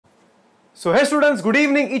So hey students, good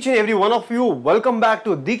evening each and every one of you. Welcome back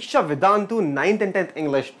to Diksha Vedantu 9th and 10th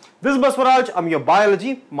English. This is Basavaraj, I'm your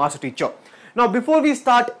biology master teacher. Now before we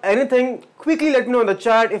start anything, quickly let me know in the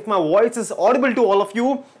chat if my voice is audible to all of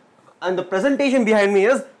you and the presentation behind me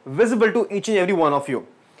is visible to each and every one of you.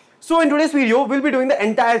 So in today's video, we'll be doing the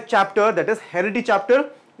entire chapter, that is Heredity chapter,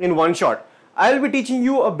 in one shot. I'll be teaching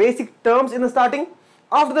you a basic terms in the starting.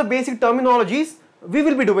 After the basic terminologies, we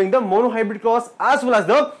will be doing the monohybrid clause as well as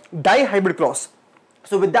the dihybrid clause.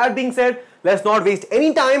 So with that being said, let's not waste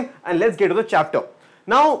any time and let's get to the chapter.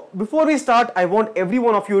 Now, before we start, I want every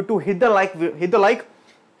one of you to hit the like,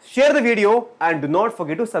 share the video, and do not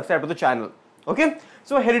forget to subscribe to the channel. Okay?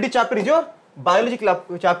 So Heredity chapter is your biology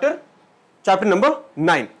chapter number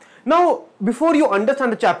 9. Now, before you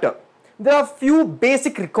understand the chapter, there are few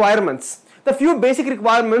basic requirements. The few basic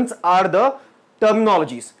requirements are the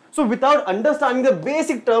terminologies. So without understanding the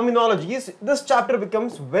basic terminologies, this chapter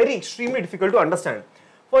becomes very extremely difficult to understand.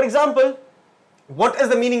 For example, what is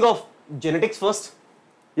the meaning of genetics first?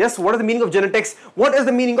 Yes, what is the meaning of genetics? What is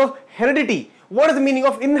the meaning of heredity? What is the meaning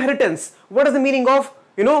of inheritance? What is the meaning of,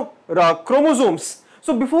 chromosomes?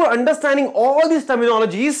 So before understanding all these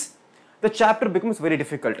terminologies, the chapter becomes very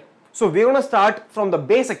difficult. So we're going to start from the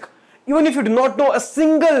basic. Even if you do not know a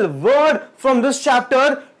single word from this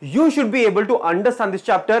chapter, you should be able to understand this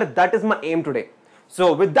chapter. That is my aim today.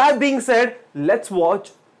 So with that being said, let's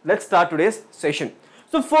start today's session.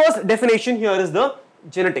 So first definition here is the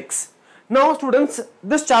genetics. Now students,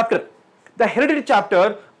 this chapter, the heredity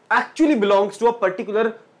chapter, actually belongs to a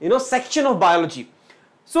particular section of biology.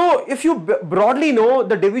 So if you broadly know,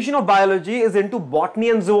 the division of biology is into botany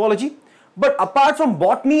and zoology. But apart from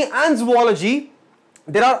botany and zoology,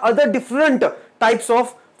 there are other different types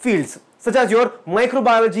of fields such as your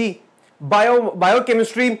microbiology,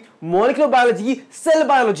 biochemistry, molecular biology, cell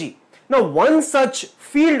biology. Now one such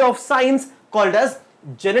field of science called as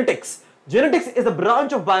genetics. Genetics is a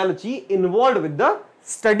branch of biology involved with the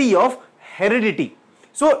study of heredity.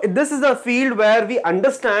 So this is a field where we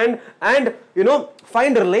understand and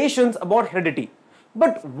find relations about heredity.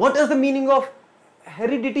 But what is the meaning of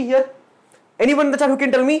heredity here? Anyone in the chat who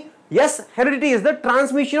can tell me? Yes, heredity is the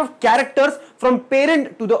transmission of characters from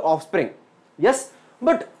parent to the offspring. Yes,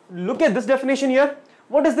 but look at this definition here.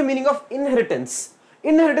 What is the meaning of inheritance?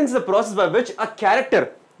 Inheritance is the process by which a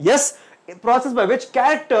character,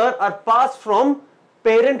 are passed from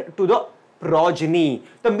parent to the progeny.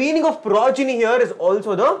 The meaning of progeny here is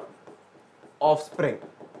also the offspring,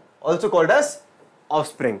 also called as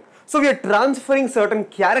offspring. So we are transferring certain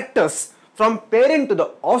characters from parent to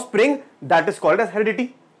the offspring, that is called as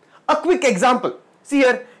heredity. A quick example. See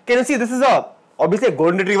here, can you see this is obviously a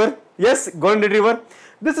golden retriever. Yes, golden retriever.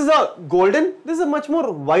 This is a golden, this is a much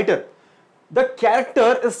more whiter. The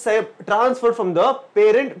character is transferred from the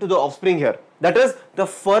parent to the offspring here. That is the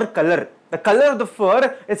fur color. The color of the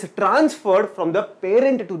fur is transferred from the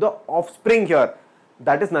parent to the offspring here.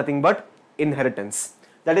 That is nothing but inheritance.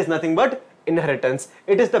 That is nothing but inheritance.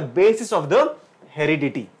 It is the basis of the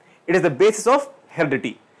heredity. It is the basis of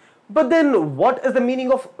heredity. But then what is the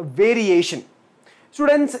meaning of variation?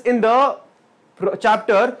 Students, in the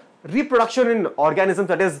chapter reproduction in organisms,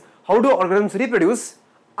 that is how do organisms reproduce,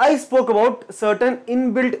 I spoke about certain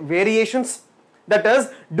inbuilt variations. That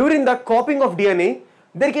is, during the copying of DNA,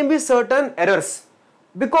 there can be certain errors.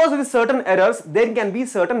 Because of the certain errors, there can be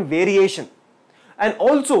certain variation. And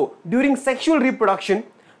also during sexual reproduction,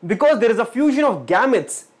 because there is a fusion of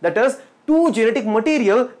gametes, that is two genetic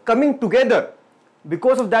material coming together,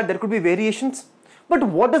 because of that there could be variations. But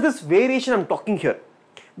what is this variation I'm talking here?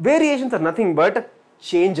 Variations are nothing but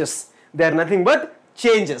changes. They are nothing but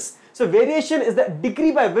changes. So variation is the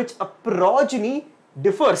degree by which a progeny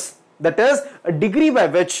differs. That is a degree by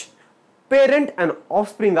which parent and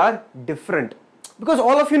offspring are different. Because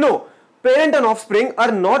all of you know, parent and offspring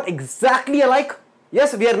are not exactly alike.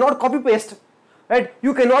 Yes, we are not copy-paste. Right?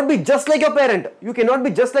 You cannot be just like your parent. You cannot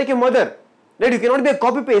be just like your mother. Right? You cannot be a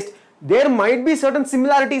copy-paste. There might be certain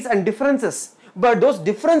similarities and differences. But those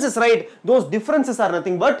differences, those differences are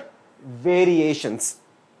nothing but variations.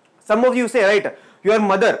 Some of you say, right, your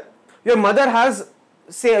mother has,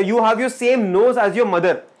 you have your same nose as your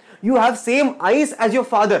mother. You have same eyes as your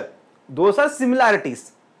father. Those are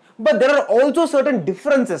similarities. But there are also certain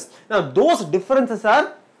differences. Now, those differences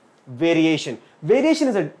are variation. Variation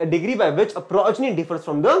is a degree by which a progeny differs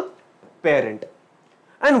from the parent.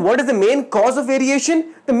 And what is the main cause of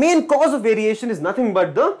variation? The main cause of variation is nothing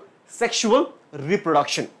but the sexual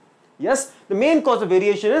reproduction. Yes, the main cause of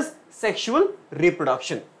variation is sexual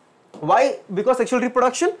reproduction. Why? Because sexual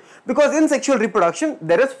reproduction? Because in sexual reproduction,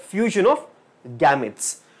 there is fusion of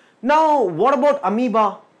gametes. Now, what about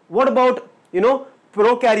amoeba? What about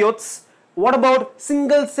prokaryotes? What about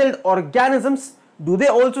single-celled organisms? Do they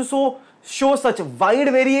also show such wide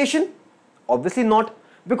variation? Obviously not,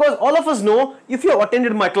 because all of us know, if you have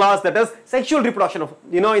attended my class, that is sexual reproduction of,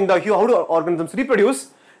 in the how do organisms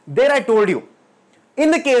reproduce, there I told you,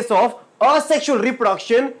 in the case of asexual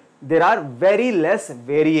reproduction, there are very less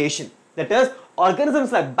variation. That is,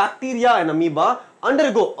 organisms like bacteria and amoeba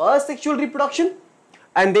undergo asexual reproduction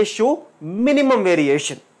and they show minimum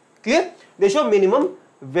variation. Clear? They show minimum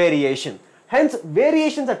variation. Hence,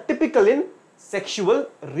 variations are typical in sexual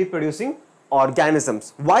reproducing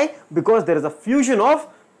organisms. Why? Because there is a fusion of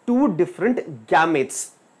two different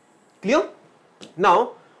gametes. Clear?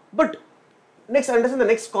 Now, but next, understand the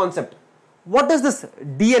next concept. What is this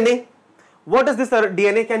DNA? What is this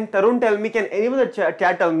DNA? Can Tarun tell me? Can anyone in the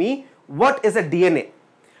chat tell me what is a DNA?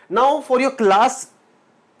 Now, for your class,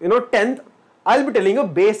 10th, I'll be telling you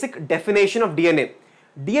basic definition of DNA.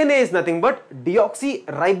 DNA is nothing but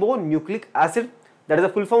deoxyribonucleic acid. That is the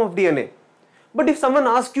full form of DNA. But if someone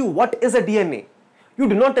asks you what is a DNA, you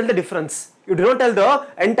do not tell the difference. You do not tell the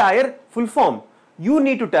entire full form. You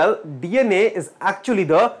need to tell DNA is actually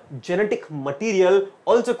the genetic material,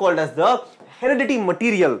 also called as the heredity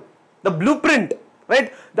material, the blueprint,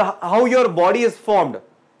 right? How your body is formed.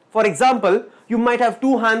 For example, you might have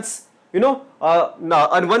two hands, and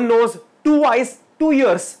one nose, two eyes, 2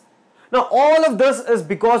 ears. Now, all of this is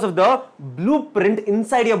because of the blueprint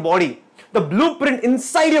inside your body. The blueprint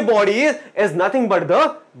inside your body is nothing but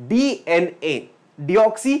the DNA,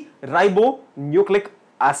 deoxyribonucleic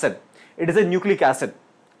acid. It is a nucleic acid.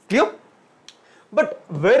 Clear? But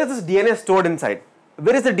where is this DNA stored inside?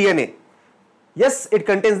 Where is the DNA? Yes, it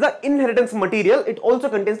contains the inheritance material. It also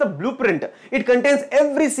contains the blueprint. It contains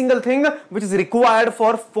every single thing which is required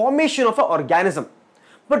for formation of an organism.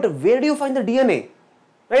 But where do you find the DNA?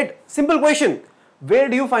 Right? Simple question. Where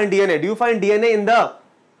do you find DNA? Do you find DNA in the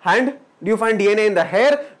hand? Do you find DNA in the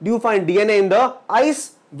hair? Do you find DNA in the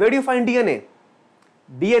eyes? Where do you find DNA?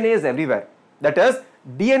 DNA is everywhere. That is,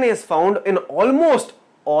 DNA is found in almost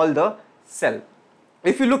all the cell.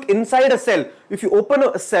 If you look inside a cell, if you open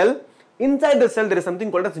a cell, inside the cell there is something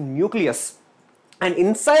called as nucleus. And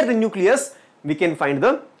inside the nucleus, we can find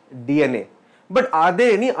the DNA. But are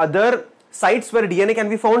there any other sites where DNA can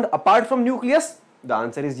be found apart from nucleus? The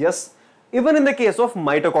answer is yes. Even in the case of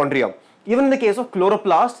mitochondria, even in the case of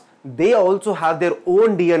chloroplasts, they also have their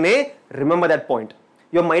own DNA. Remember that point.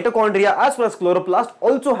 Your mitochondria as well as chloroplast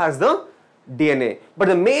also has the DNA. But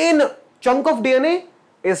the main chunk of DNA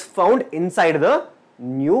is found inside the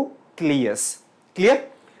nucleus. Clear?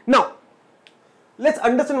 Now, let's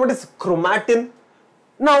understand what is chromatin.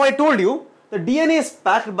 Now, I told you the DNA is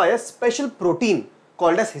packed by a special protein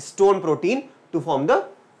called as histone protein to form the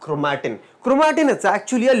chromatin. Chromatin is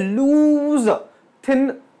actually a loose,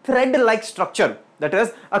 thin, thread-like structure. That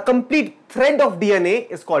is, a complete thread of DNA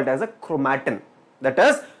is called as a chromatin. That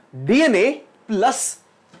is, DNA plus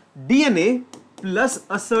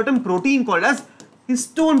a certain protein called as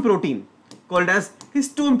histone protein.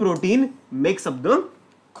 Makes up the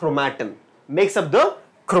chromatin.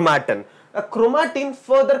 A chromatin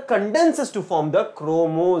further condenses to form the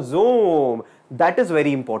chromosome. That is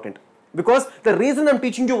very important. Because the reason I'm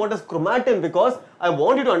teaching you what is chromatin, because I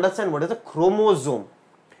want you to understand what is a chromosome.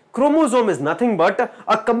 Chromosome is nothing but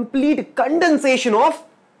a complete condensation of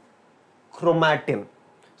chromatin.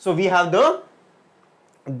 So we have the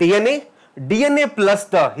DNA plus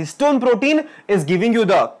the histone protein is giving you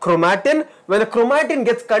the chromatin. When the chromatin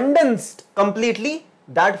gets condensed completely,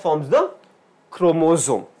 that forms the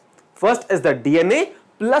chromosome. First is the DNA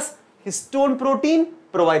plus histone protein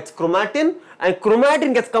provides chromatin, and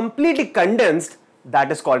chromatin gets completely condensed,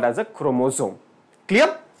 that is called as a chromosome.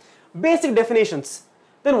 Clear? Basic definitions.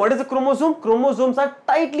 Then what is a chromosome? Chromosomes are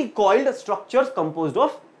tightly coiled structures composed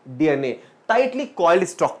of DNA. Tightly coiled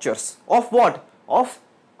structures of what? Of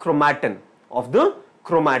chromatin. Of the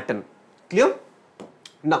chromatin. Clear?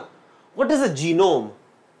 Now, what is a genome?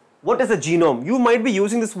 What is a genome? You might be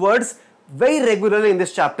using these words very regularly in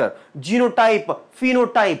this chapter. Genotype,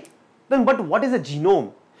 phenotype. Then, but what is a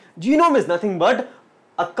genome? Genome is nothing but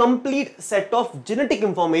a complete set of genetic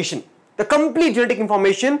information. The complete genetic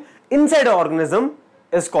information inside an organism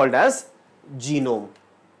is called as genome.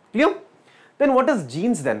 Clear? Then what is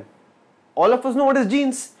genes then? All of us know what is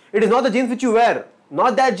genes. It is not the genes which you wear.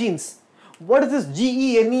 Not that genes. What is this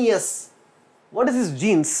genes? What is this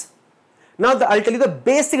genes? Now I'll tell you the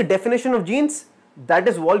basic definition of genes. That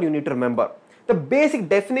is all you need to remember. The basic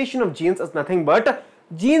definition of genes is nothing but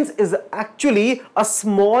genes is actually a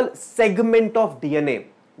small segment of DNA.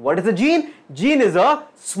 What is a gene? Gene is a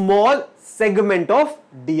small segment of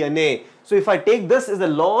DNA. So if I take this as a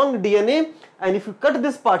long DNA and if you cut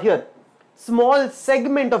this part here, small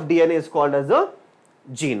segment of DNA is called as a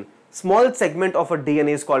gene. Small segment of a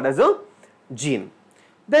DNA is called as a gene.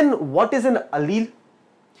 Then what is an allele?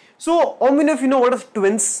 So how many of you know what is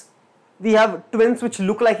twins? We have twins which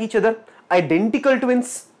look like each other, identical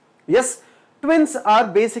twins. Yes, twins are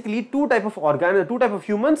basically two type of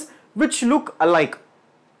humans which look alike.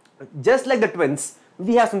 Just like the twins,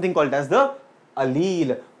 we have something called as the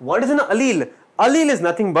allele. What is an allele? Allele is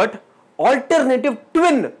nothing but alternative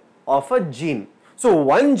twin of a gene. So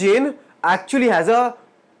one gene actually has a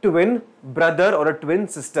twin brother or a twin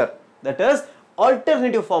sister. That is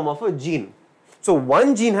alternative form of a gene. So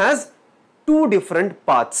one gene has two different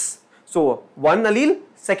paths. So one allele,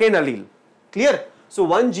 second allele. Clear? So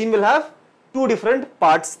one gene will have two different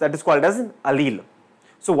parts, that is called as an allele.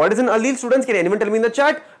 So what is an allele, students? Can anyone tell me in the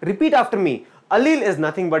chat? Repeat after me. Allele is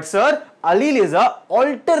nothing but, sir, allele is a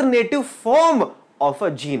alternative form of a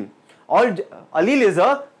gene. Allele is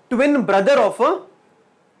a twin brother of a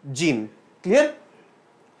gene. Clear?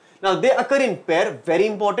 Now they occur in pair, very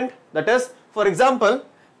important. That is, for example,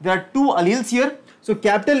 there are two alleles here. So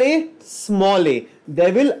capital A, small a, they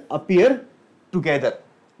will appear together.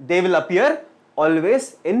 They will appear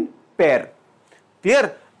always in pair.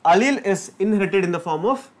 Clear? Allele is inherited in the form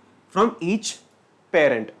of from each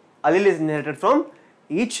parent. Allele is inherited from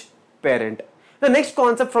each parent. The next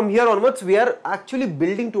concept from here onwards, we are actually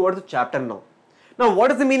building towards the chapter now. Now,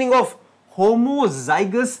 what is the meaning of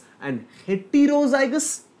homozygous and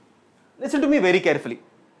heterozygous? Listen to me very carefully.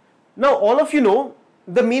 Now, all of you know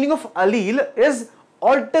the meaning of allele is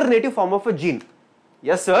alternative form of a gene.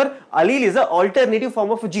 Yes, sir. Allele is an alternative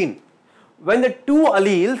form of a gene. When the two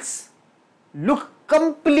alleles look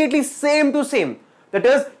completely same to same, that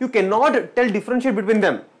is, you cannot differentiate between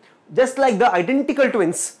them. Just like the identical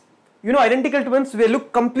twins. You know, identical twins will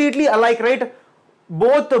look completely alike, right?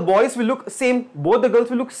 Both the boys will look same, both the girls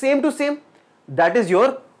will look same to same. That is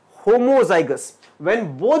your homozygous.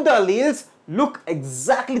 When both the alleles look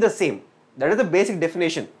exactly the same. That is the basic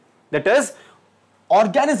definition. That is,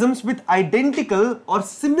 organisms with identical or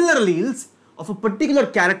similar alleles of a particular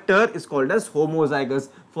character is called as homozygous.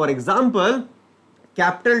 For example,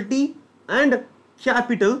 capital T and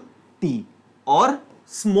capital T, or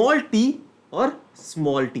small t or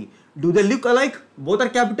small t. Do they look alike? Both are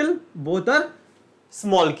capital, both are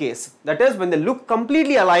small case. That is, when they look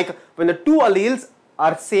completely alike, when the two alleles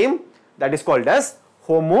are same, that is called as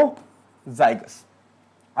homozygous.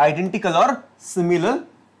 Identical or similar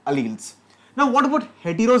alleles. Now what about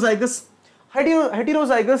heterozygous?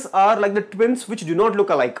 Heterozygous are like the twins which do not look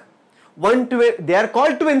alike. They are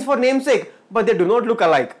called twins for namesake, but they do not look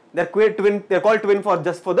alike. They are called twin for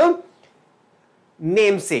just for the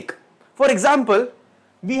namesake. For example,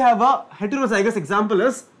 we have a heterozygous example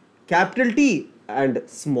as capital T and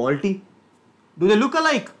small t. Do they look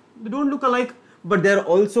alike? They don't look alike, but they are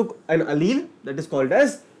also an allele that is called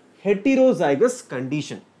as heterozygous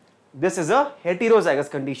condition. This is a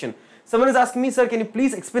heterozygous condition. Someone is asking me, sir, can you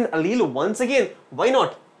please explain allele once again? Why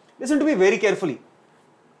not? Listen to me very carefully.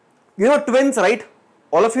 You know twins, right?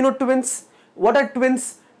 All of you know twins. What are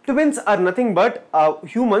twins? Twins are nothing but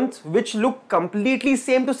humans which look completely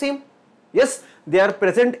same to same. Yes, they are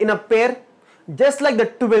present in a pair. Just like the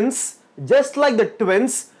twins,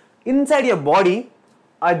 inside your body,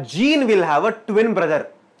 a gene will have a twin brother.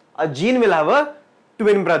 A gene will have a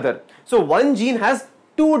twin brother. So one gene has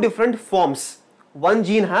two different forms. One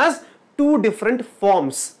gene has two different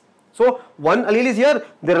forms. So one allele is here,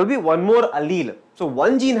 there will be one more allele. So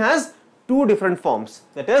one gene has two different forms.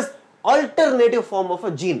 That is alternative form of a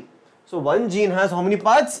gene. So one gene has how many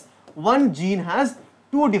parts? One gene has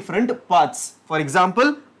two different parts. For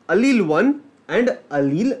example, allele 1 and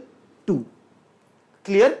allele 2.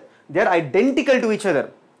 Clear? They are identical to each other.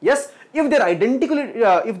 Yes, if they are identical,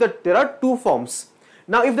 there are two forms.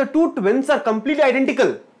 Now, if the two twins are completely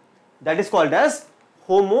identical, that is called as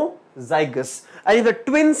homozygous. And if the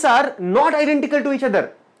twins are not identical to each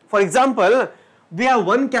other, for example, we have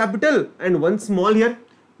one capital and one small here.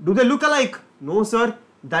 Do they look alike? No, sir.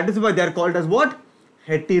 That is why they are called as what?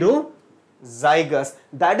 Heterozygous.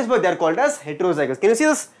 That is why they are called as heterozygous. Can you see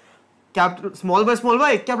this? Capital small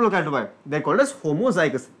y, capital Y. They are called as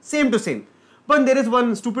homozygous. Same to same. But there is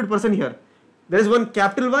one stupid person here. There is one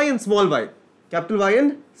capital Y and small y. Capital Y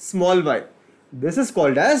and small y. This is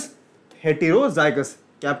called as heterozygous.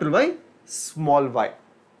 Capital Y, small y.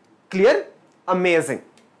 Clear? Amazing.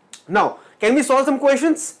 Now, can we solve some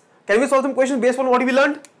questions? Can we solve some questions based on what we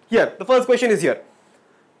learned? Here, the first question is here.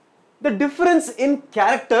 The difference in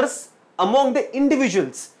characters among the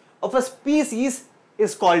individuals of a species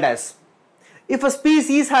is called as. if a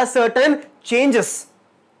species has certain changes.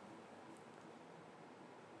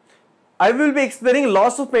 I will be explaining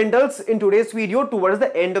laws of Mendel's in today's video towards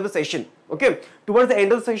the end of the session. Okay, towards the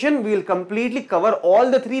end of the session, we will completely cover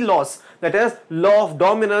all the three laws. That is, law of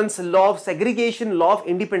dominance, law of segregation, law of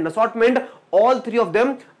independent assortment. All three of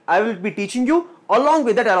them I will be teaching you. Along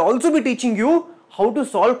with that, I will also be teaching you how to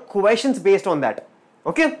solve questions based on that.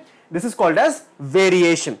 Okay, this is called as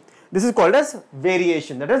variation. This is called as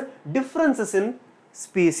variation. That is, differences in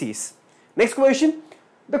species. Next question: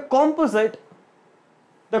 the composite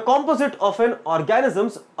of an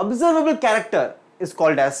organism's observable character is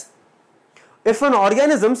called as. If an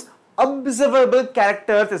organism's observable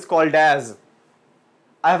characters is called as.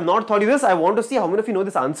 I have not taught you this. I want to see how many of you know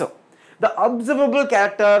this answer. The observable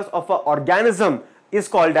characters of an organism is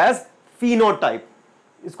called as phenotype.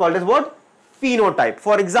 Is called as what? Phenotype.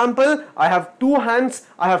 For example, I have 2 hands,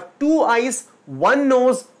 I have 2 eyes, 1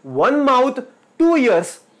 nose, 1 mouth, 2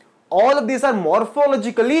 ears. All of these are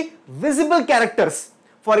morphologically visible characters.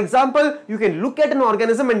 For example, you can look at an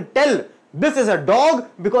organism and tell this is a dog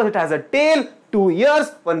because it has a tail, 2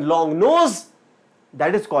 ears, 1 long nose.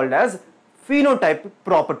 That is called as phenotype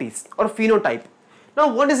properties or phenotype.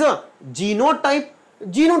 Now, what is a genotype?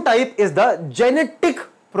 Genotype is the genetic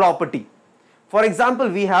property. For example,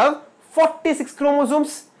 we have 46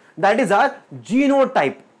 chromosomes. That is our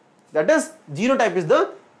genotype. That is, genotype is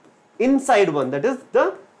the inside one. That is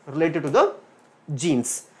the related to the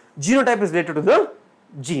genes. Genotype is related to the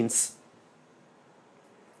genes.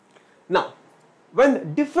 Now,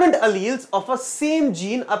 when different alleles of a same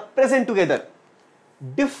gene are present together,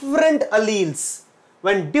 when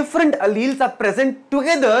different alleles are present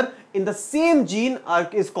together in the same gene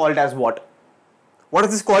is called as what? What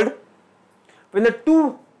is this called? When the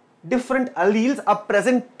 2 different alleles are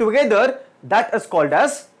present together, that is called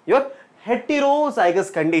as your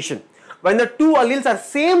heterozygous condition. When the 2 alleles are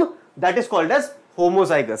same, that is called as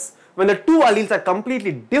homozygous. When the 2 alleles are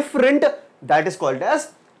completely different, that is called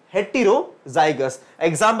as heterozygous.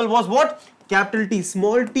 Example was what? Capital T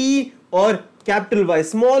small t or capital Y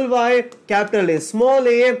small y, capital A small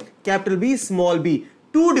a, capital B small b.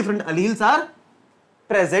 2 different alleles are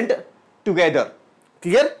present together.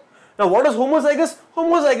 Clear? Now, what is homozygous?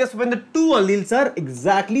 Homozygous when the 2 alleles are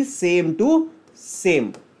exactly same to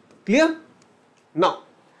same. Clear? Now,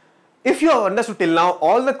 if you have understood till now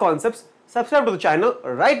all the concepts, subscribe to the channel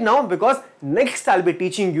right now, because next I'll be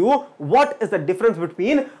teaching you what is the difference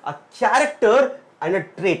between a character and a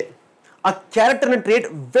trait. A character and a trait,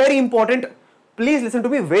 very important. Please listen to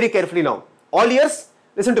me very carefully now. All ears,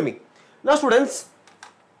 listen to me. Now students,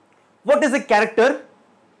 what is a character?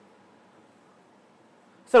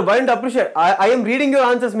 Sir, why don't you appreciate? I am reading your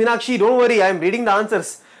answers, Meenakshi. Don't worry, I am reading the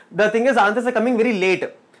answers. The thing is, answers are coming very late.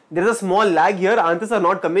 There is a small lag here. Answers are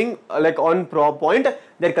not coming like on point.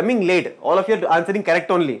 They are coming late. All of you are answering correct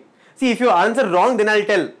only. See, if you answer wrong, then I'll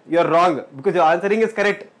tell you are wrong because your answering is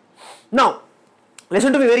correct. Now,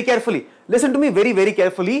 listen to me very carefully. Listen to me very, very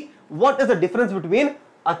carefully. What is the difference between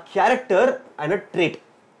a character and a trait?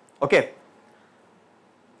 Okay.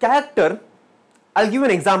 Character, I'll give you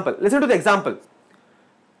an example. Listen to the example.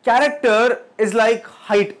 Character is like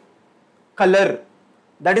height, color.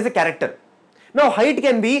 That is a character. Now, height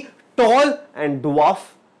can be tall and dwarf.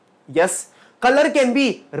 Yes. Color can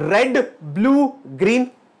be red, blue, green.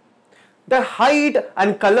 The height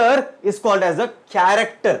and color is called as a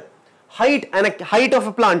character. Height and a height of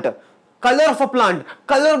a plant. Color of a plant.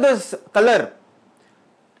 Color of this color.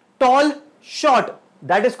 Tall, short.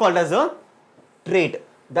 That is called as a trait.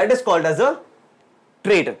 That is called as a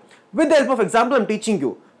trait. With the help of example, I am teaching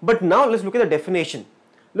you. But now let's look at the definition.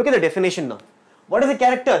 Look at the definition now. What is a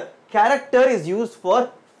character? Character is used for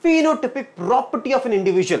phenotypic property of an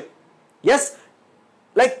individual. Yes?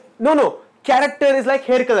 Like, no. Character is like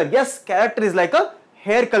hair color. Yes, character is like a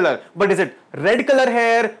hair color. But is it red color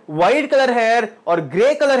hair, white color hair or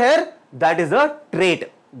grey color hair? That is a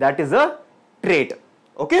trait. That is a trait.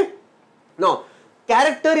 Okay? Now,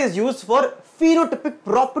 character is used for phenotypic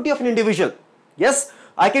property of an individual. Yes,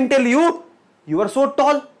 I can tell you, you are so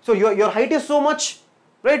tall, so your height is so much,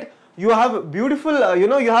 right? You have beautiful, you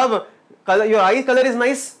have color, your eye color is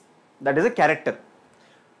nice. That is a character.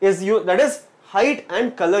 That is height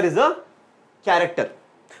and color is a character.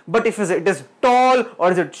 But if it is tall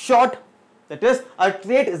or is it short, that is a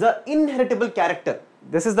trait is a inheritable character.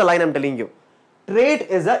 This is the line I am telling you. Trait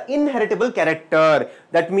is a inheritable character.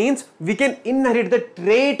 That means we can inherit the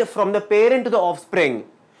trait from the parent to the offspring.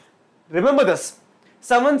 Remember this.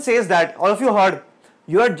 Someone says that, all of you heard,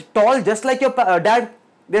 you are tall just like your dad.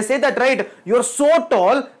 They say that, right? You are so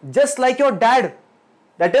tall just like your dad.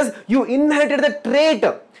 That is, you inherited the trait.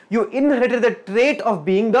 You inherited the trait of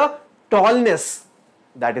being the tallness.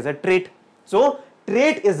 That is a trait. So,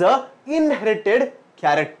 trait is a inherited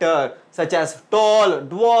character such as tall,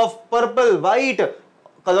 dwarf, purple, white,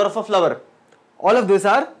 color of a flower. All of these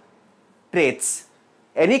are traits.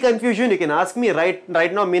 Any confusion, you can ask me right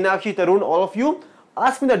now, Meenakshi, Tarun, all of you.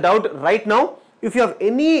 Ask me the doubt right now. If you have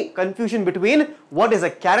any confusion between what is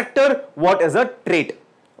a character, what is a trait.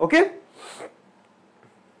 Okay?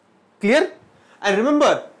 Clear? And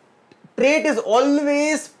remember, trait is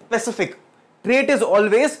always specific. Trait is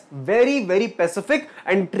always very, very specific,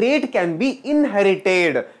 and trait can be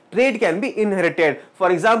inherited. Trait can be inherited.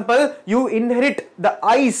 For example, you inherit the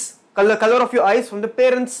eyes, color of your eyes from the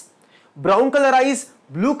parents. Brown color eyes,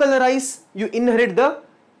 blue color eyes, you inherit the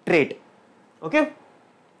trait. Okay?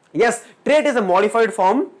 Yes, trait is a modified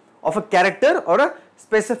form of a character or a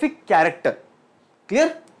specific character.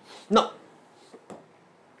 Clear? Now,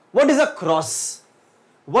 what is a cross?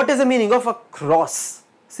 What is the meaning of a cross?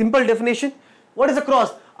 Simple definition. What is a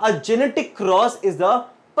cross? A genetic cross is the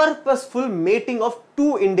purposeful mating of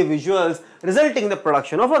two individuals resulting in the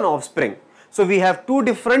production of an offspring. So we have two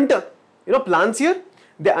different plants here.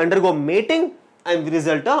 They undergo mating and we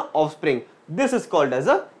result a offspring. This is called as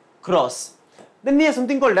a cross. Then we have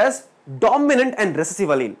something called as dominant and recessive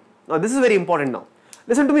allele. Now this is very important now.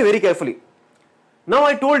 Listen to me very carefully. Now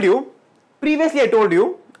I told you previously,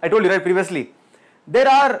 there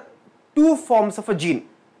are two forms of a gene.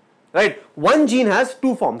 Right? One gene has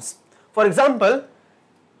two forms. For example,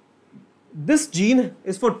 this gene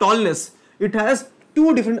is for tallness. It has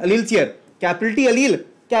two different alleles here. Capital T allele,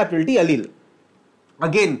 capital T allele.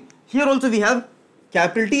 Again, here also we have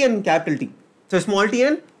capital T and capital T. So small t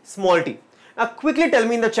and small t. Now quickly tell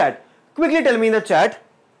me in the chat.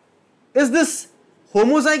 Is this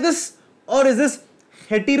homozygous or is this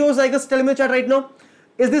heterozygous? Tell me in the chat right now.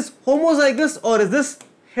 Is this homozygous or is this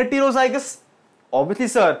heterozygous? Obviously,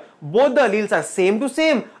 sir, both the alleles are same to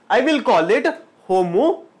same. I will call it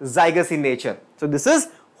homozygous in nature. So this is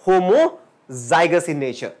homozygous in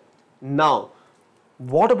nature. Now,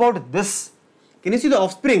 what about this? Can you see the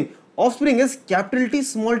offspring? Offspring is capital T,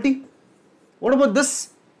 small t. What about this?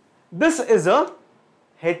 This is a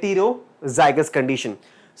heterozygous condition.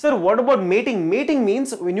 Sir, what about mating? Mating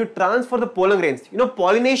means when you transfer the pollen grains.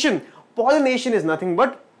 Pollination. Pollination is nothing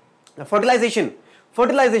but fertilization.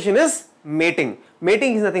 Fertilization is mating.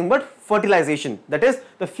 Mating is nothing but fertilization. That is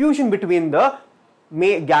the fusion between the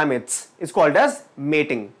gametes is called as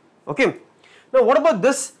mating. Okay. Now what about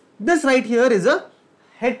this? This right here is a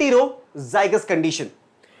heterozygous condition.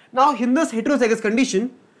 Now in this heterozygous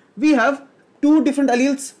condition, we have two different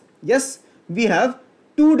alleles. Yes, we have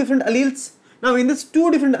two different alleles. Now in these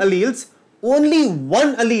two different alleles, only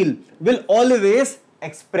one allele will always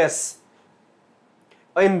express.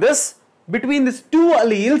 Between these two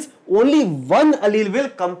alleles, only one allele will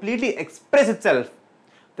completely express itself.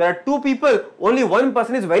 There are two people, only one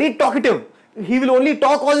person is very talkative. He will only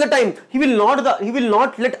talk all the time. He will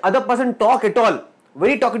not let other person talk at all.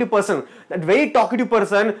 Very talkative person. That very talkative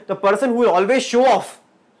person, the person who will always show off.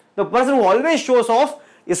 The person who always shows off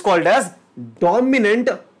is called as dominant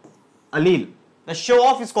allele. The show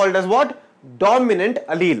off is called as what? Dominant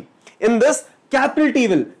allele. In this, capital T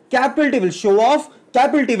will show off,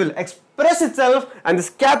 capital T will express itself, and this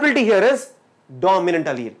capital T here is dominant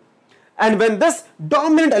allele. And when this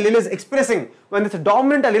dominant allele is expressing, when this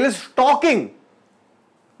dominant allele is talking,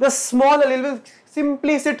 the small allele will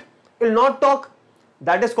simply sit, will not talk.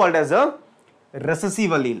 That is called as a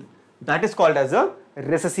recessive allele. That is called as a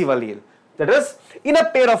recessive allele. That is, in a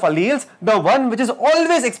pair of alleles, the one which is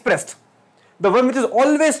always expressed, the one which is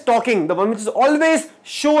always talking, the one which is always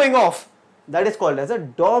showing off, that is called as a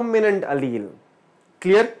dominant allele.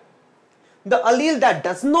 Clear? The allele that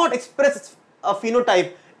does not express a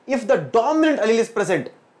phenotype, if the dominant allele is present,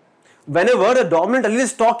 whenever the dominant allele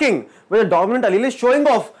is talking, when the dominant allele is showing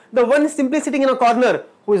off, the one is simply sitting in a corner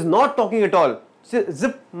who is not talking at all,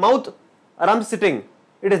 zip mouth, aram sitting,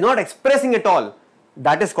 it is not expressing at all.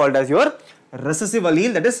 That is called as your recessive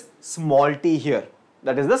allele, that is small t here.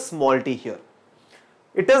 That is the small t here.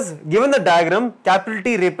 It is given the diagram, capital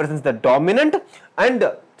T represents the dominant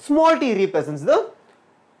and small t represents the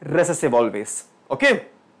recessive always. Okay?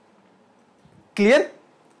 Clear?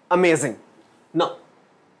 Amazing. Now,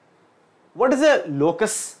 what is a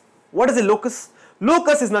locus? What is a locus?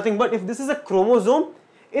 Locus is nothing but if this is a chromosome,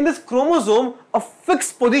 in this chromosome, a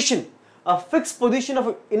fixed position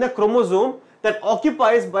in a chromosome that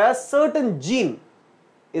occupies by a certain gene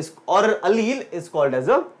or allele is called as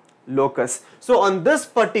a locus. So on this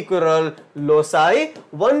particular loci,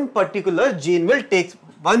 one particular gene will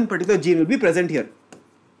be present here.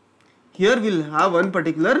 here we'll have one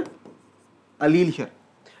particular allele here,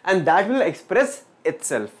 and that will express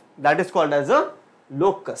itself. That is called as a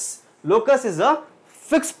locus. Locus is a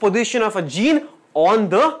fixed position of a gene on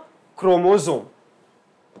the chromosome.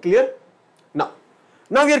 Clear?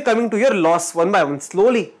 Now we are coming to your loss one by one.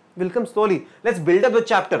 Slowly, we'll come slowly. Let's build up the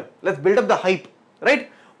chapter. Let's build up the hype,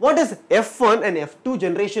 right? What is F1 and F2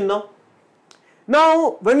 generation now?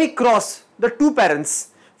 Now, when we cross the two parents,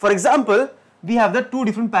 for example, we have the two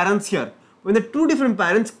different parents here. When the two different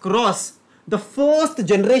parents cross, the first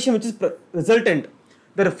generation which is resultant,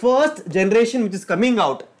 the first generation which is coming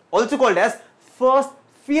out, also called as first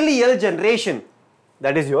filial generation,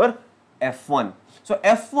 that is your F1. So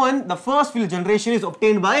F1, the first filial generation, is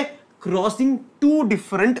obtained by crossing two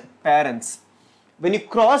different parents. When you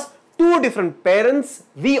cross two different parents,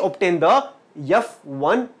 we obtain the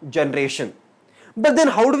F1 generation. But then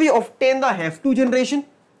how do we obtain the F2 generation?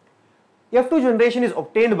 F2 generation is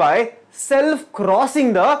obtained by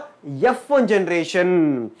self-crossing the F1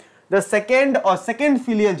 generation. The second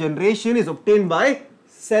filial generation is obtained by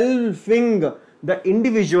selfing the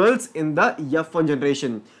individuals in the F1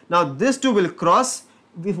 generation. Now these two will cross.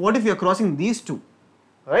 What if we are crossing these two?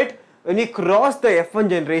 Right? When we cross the F1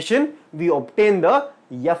 generation, we obtain the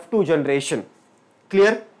F2 generation.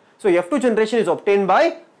 Clear? So F2 generation is obtained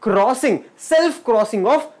by crossing, self-crossing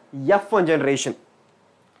of F1 generation.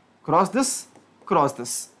 Cross this, cross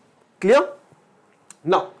this. Clear?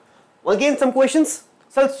 Now, again some questions.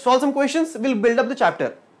 Solve some questions. We'll build up the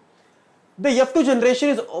chapter. The F2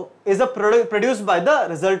 generation is produced by the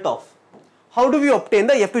result of. How do we obtain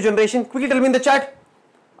the F2 generation? Quickly tell me in the chat.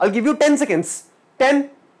 I'll give you 10 seconds. 10,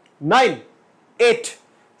 9, 8,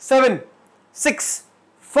 7, 6,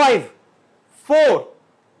 5, 4,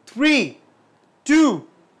 3, 2,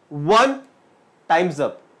 1. Time's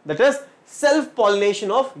up. That is self-pollination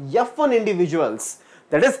of F1 individuals.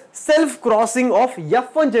 That is self-crossing of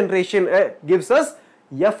F1 generation gives us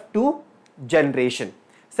F2 generation.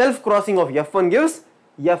 Self-crossing of F1 gives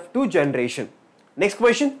F2 generation. Next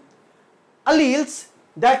question. Alleles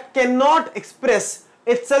that cannot express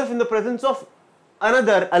itself in the presence of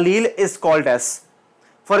another allele is called as.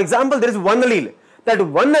 For example, there is one allele. That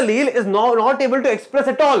one allele is not able to express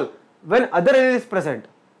at all when other allele is present.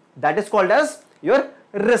 That is called as your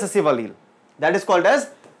recessive allele. That is called as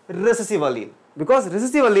recessive allele. Because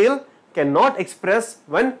recessive allele cannot express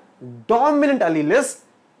when dominant allele is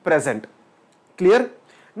present. Clear?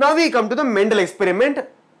 Now we come to the Mendel experiment.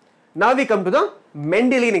 Now we come to the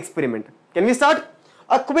Mendelian experiment. Can we start?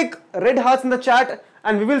 A quick red hearts in the chat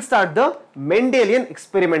and we will start the Mendelian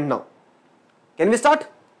experiment now. Can we start?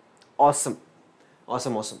 Awesome.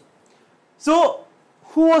 Awesome, awesome. So,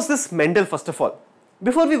 who was this Mendel first of all?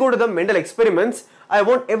 Before we go to the Mendel experiments, I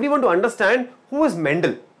want everyone to understand who is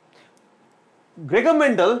Mendel. Gregor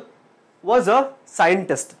Mendel was a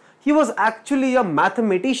scientist. He was actually a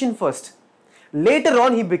mathematician first. Later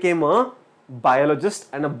on, he became a biologist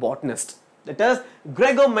and a botanist. That is,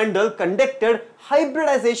 Gregor Mendel conducted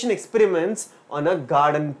hybridization experiments on a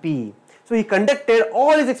garden pea. So he conducted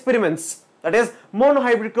all his experiments, that is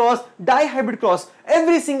monohybrid cross, dihybrid cross,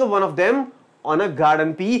 every single one of them on a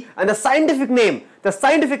garden pea, and the scientific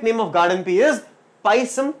name of garden pea is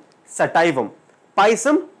Pisum sativum.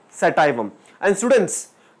 Pisum sativum. And students,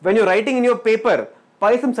 when you're writing in your paper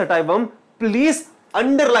Pisum sativum, please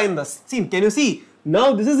underline this. See, can you see?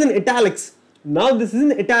 Now this is in italics. Now this is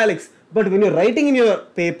in italics. But when you're writing in your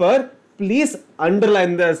paper, please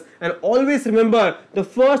underline this. And always remember, the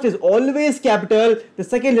first is always capital, the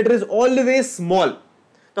second letter is always small.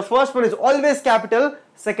 The first one is always capital,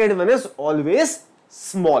 second one is always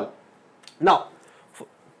small. Now,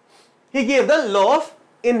 he gave the law of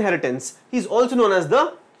inheritance. He is also known as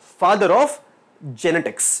the father of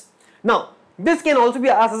genetics. Now, this can also be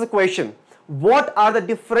asked as a question. What are the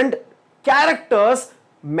different characters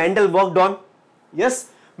Mendel worked on? Yes,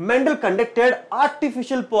 Mendel conducted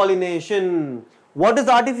artificial pollination. What is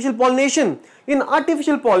the artificial pollination? In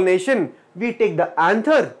artificial pollination, we take the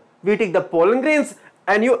anther, we take the pollen grains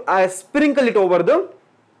and you sprinkle it over the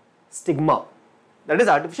stigma. That is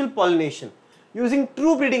artificial pollination. Using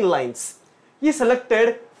true breeding lines, he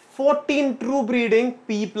selected 14 true breeding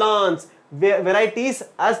pea plants, varieties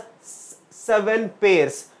as 7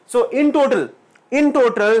 pairs. So in total,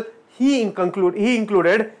 he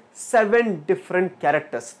included 7 different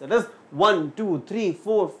characters. That is 1, 2, 3,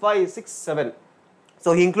 4, 5, 6, 7.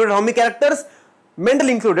 So he included how many characters? Mendel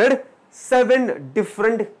included 7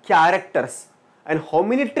 different characters. And how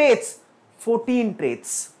many traits? 14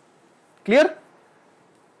 traits. Clear?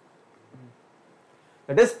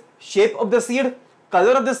 That is shape of the seed,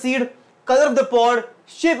 color of the seed, color of the pod,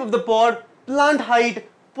 shape of the pod, plant height,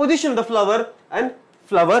 position of the flower and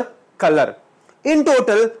flower color. In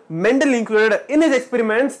total, Mendel included in his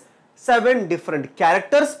experiments 7 different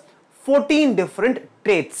characters, 14 different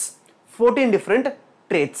traits. 14 different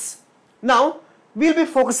traits. Now, we'll be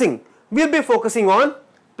focusing on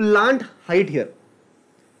plant height here.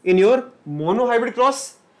 In your monohybrid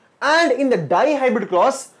cross and in the dihybrid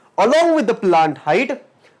cross, along with the plant height,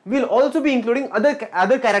 we'll also be including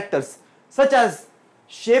other characters such as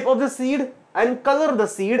shape of the seed and color of the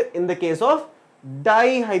seed in the case of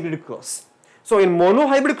dihybrid cross. So in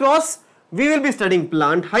monohybrid cross, we will be studying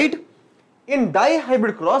plant height. In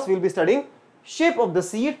dihybrid cross, we will be studying shape of the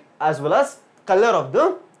seed as well as color of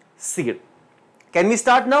the seed. Can we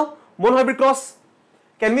start now? Monohybrid cross.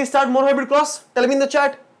 Can we start monohybrid cross? Tell me in the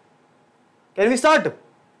chat. Can we start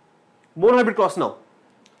monohybrid cross now?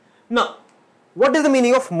 Now, what is the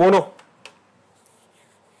meaning of mono?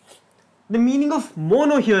 The meaning of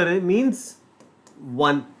mono here means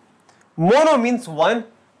one. Mono means one.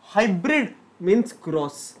 Hybrid means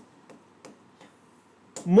cross.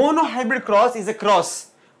 Monohybrid cross is a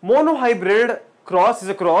cross. Monohybrid cross is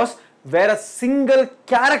a cross where a single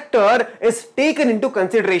character is taken into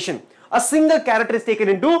consideration. A single character is taken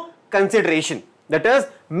into consideration. That is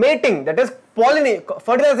mating, that is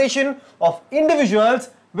fertilization of individuals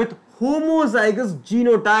with homozygous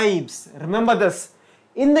genotypes. Remember this.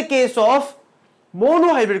 In the case of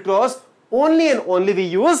monohybrid cross, only and only we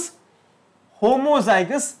use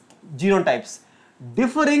homozygous genotypes,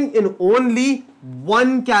 differing in only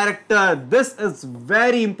one character. This is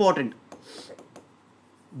very important.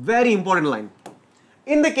 Very important line.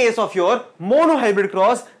 In the case of your monohybrid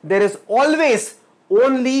cross, there is always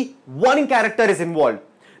only one character is involved.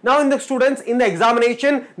 Now in the students, in the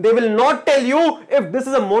examination, they will not tell you if this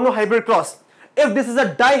is a monohybrid cross, if this is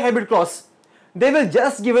a dihybrid cross. They will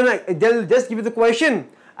just give you the question,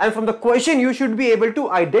 and from the question you should be able to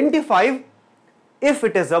identify if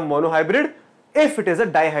it is a monohybrid, if it is a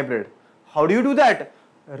dihybrid. How do you do that?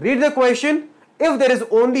 Read the question. If there is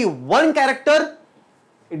only one character,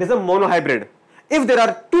 it is a monohybrid. If there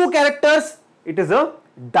are two characters, it is a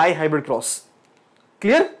dihybrid cross.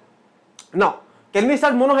 Clear? Now, can we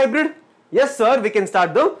start monohybrid? Yes, sir, we can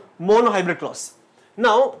start the monohybrid cross.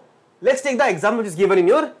 Now, let's take the example which is given in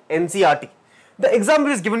your NCERT. The example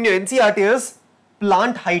which is given in your NCERT is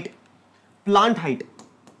plant height. Plant height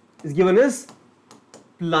is given as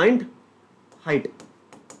plant height.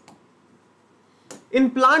 In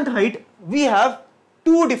plant height, we have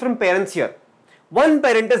two different parents here. One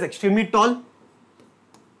parent is extremely tall,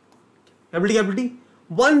 capital T.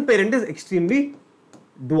 One parent is extremely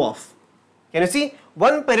dwarf. Can you see?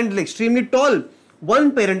 One parent is extremely tall,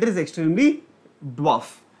 one parent is extremely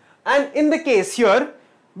dwarf. And in the case here,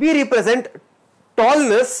 we represent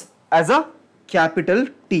tallness as a capital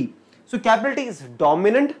T. So capital T is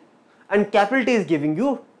dominant and capital T is giving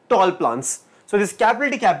you tall plants. So this capital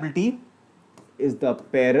T is the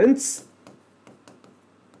parents,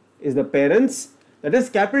 that is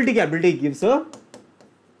capital T gives a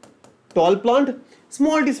tall plant,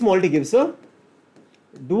 small t gives a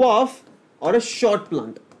dwarf or a short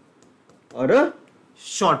plant,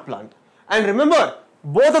 And remember,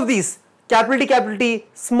 both of these capital T,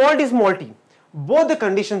 small t, both the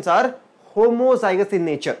conditions are homozygous in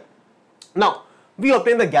nature. Now, we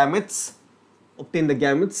obtain the gametes.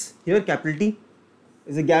 Here capital T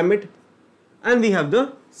is a gamete and we have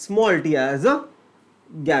the small t as a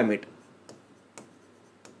gamete.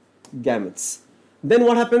 Gametes. Then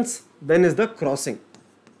what happens? Then is the crossing.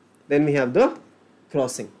 Then we have the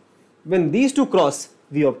crossing. When these two cross,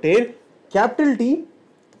 we obtain capital T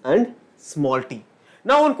and small t.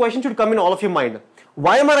 Now one question should come in all of your mind.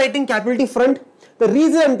 Why am I writing capital T front? The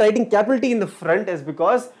reason I am writing capital T in the front is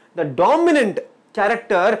because the dominant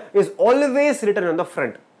character is always written on the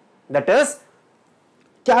front. That is,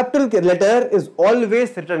 capital letter is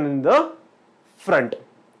always written in the front.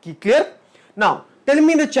 Clear? Now, tell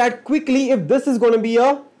me in the chat quickly if this is going to be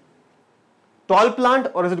a tall plant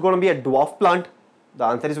or is it going to be a dwarf plant? The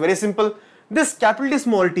answer is very simple. This capital T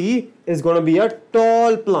small t is going to be a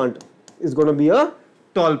tall plant.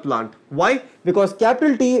 Why? Because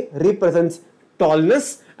capital T represents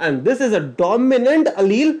tallness and this is a dominant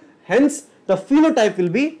allele, hence the phenotype will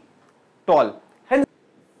be tall. Hence,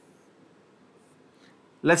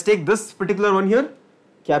 let's take this particular one here,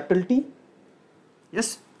 capital T,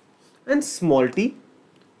 yes, and small t.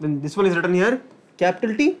 Then this one is written here,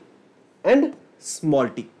 capital T and small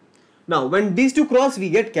t. Now, when these two cross, we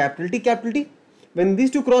get capital T. When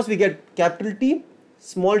these two cross, we get capital T,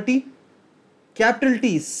 small t, capital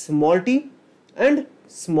T, small t, and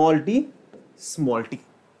small t, small t.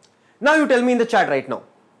 Now, you tell me in the chat right now.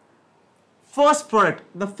 first product,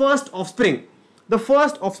 the first offspring. The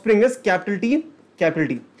first offspring is capital T, capital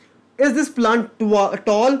T. Is this plant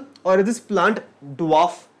tall or is this plant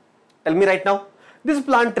dwarf? Tell me right now. This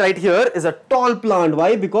plant right here is a tall plant.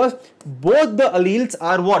 Why? Because both the alleles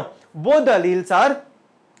are what? Both the alleles are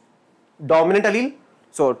dominant allele.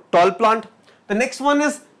 So tall plant. The next one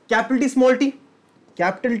is capital T small t.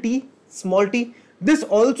 Capital T small t. This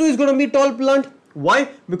also is going to be tall plant. Why?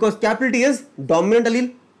 Because capital T is dominant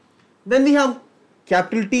allele. Then we have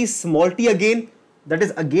capital T small t again. That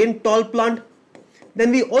is again tall plant.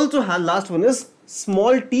 Then we also have last one is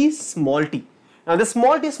small t small t. Now this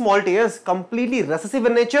small t is completely recessive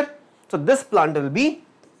in nature. So this plant will be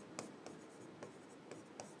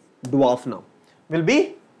dwarf now. Will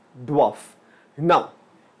be dwarf. Now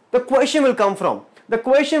the question will come from the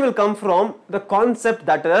concept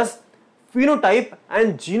that is phenotype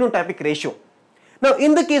and genotypic ratio. Now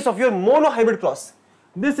in the case of your monohybrid cross,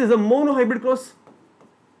 this is a monohybrid cross.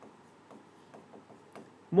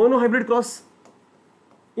 Monohybrid cross.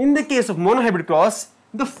 In the case of monohybrid cross,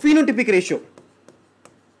 the phenotypic ratio.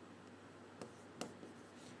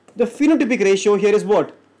 The phenotypic ratio here is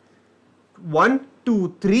what? 1,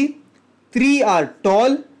 2, 3. 3 are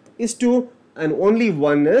tall is 2 and only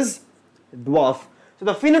 1 is dwarf. So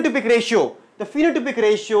the phenotypic ratio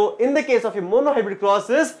in the case of a monohybrid cross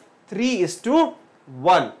is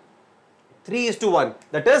 3:1. 3:1.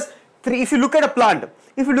 That is 3. If you look at a plant,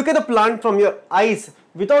 the plant from your eyes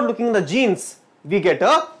without looking at the genes, we get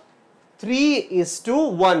a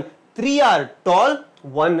 3:1. 3 are tall,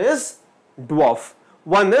 1 is dwarf.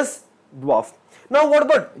 1 is dwarf. Now what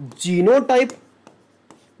about genotype?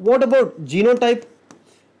 What about genotype?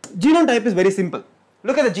 Genotype is very simple.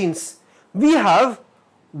 Look at the genes. We have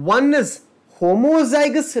one is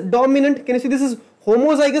homozygous dominant. Can you see this is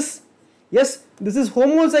homozygous? Yes, this is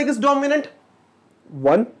homozygous dominant.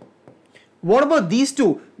 1. What about these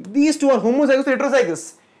two? These two are homozygous or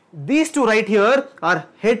heterozygous? These two right here are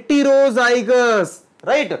heterozygous,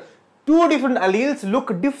 right? Two different alleles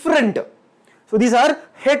look different. So these are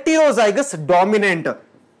heterozygous dominant.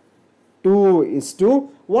 2:2.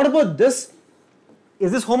 What about this?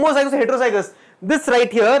 Is this homozygous or heterozygous? This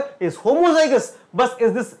right here is homozygous, but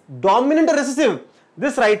is this dominant or recessive?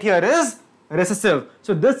 This right here is recessive.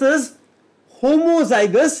 So this is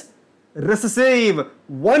homozygous recessive.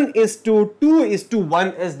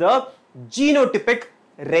 1:2:1 is the genotypic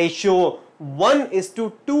ratio.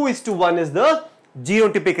 1:2:1 is the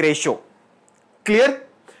genotypic ratio. Clear?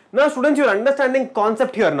 Now students, you are understanding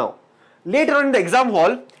concept here now. Later on in the exam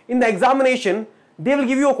hall, in the examination, they will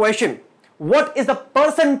give you a question. What is the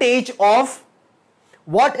percentage of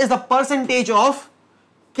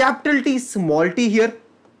capital T small t here?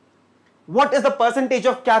 What is the percentage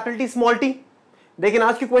of capital T small t? They can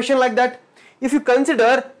ask you a question like that. If you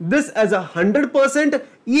consider this as 100%,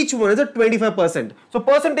 each one is a 25%. So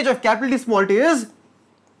percentage of capital T small t is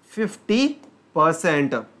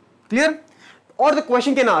 50%. Clear? Or the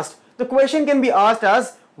question can be asked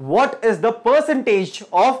as what is the percentage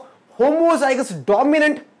of homozygous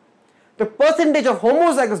dominant? The percentage of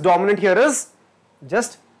homozygous dominant here is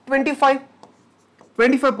just 25.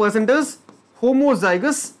 25% is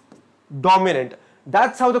homozygous dominant.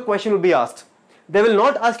 That's how the question will be asked. They will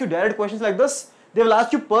not ask you direct questions like this. They will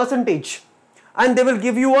ask you percentage, and they will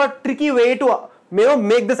give you a tricky way to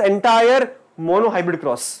make this entire monohybrid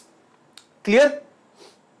cross. Clear?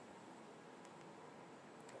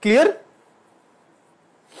 Clear?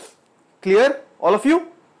 Clear? All of you?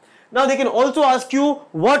 Now they can also ask you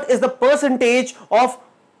what is the percentage of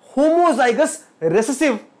homozygous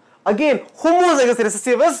recessive. Again, homozygous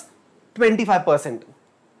recessive is 25%.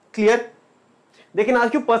 Clear? They can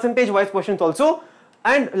ask you percentage wise questions also.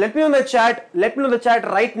 And let me know in the chat,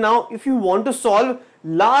 right now if you want to solve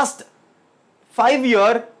last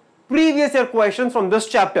 5-year previous year questions from this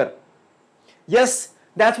chapter. Yes,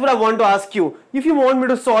 that's what I want to ask you. If you want me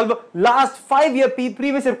to solve last 5-year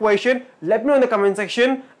previous year question, let me know in the comment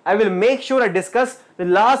section. I will make sure I discuss the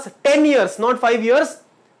last 10 years, not 5 years,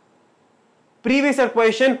 previous year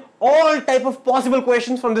question, all type of possible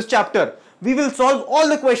questions from this chapter. We will solve all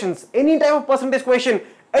the questions, any type of percentage question,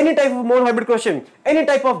 any type of monohybrid question, any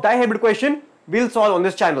type of dihybrid question, we'll solve on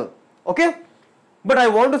this channel. Okay? But I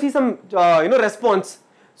want to see some response.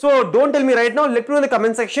 So don't tell me right now, let me know in the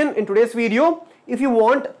comment section in today's video if you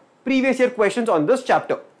want previous year questions on this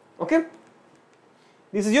chapter. Okay?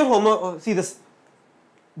 This is your see this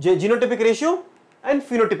genotypic ratio and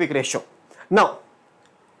phenotypic ratio. Now,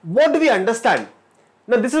 what do we understand?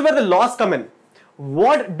 Now this is where the laws come in.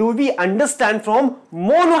 What do we understand from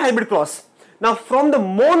monohybrid cross? Now from the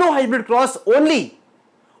monohybrid cross only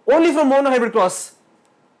from monohybrid cross,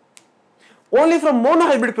 Only from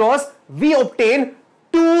monohybrid cross we obtain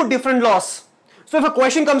two different laws. So if a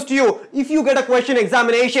question comes to you, if you get a question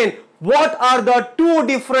examination, what are the two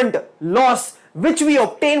different laws which we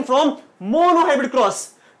obtain from monohybrid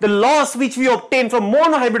cross? The laws which we obtain from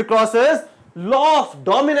monohybrid cross is law of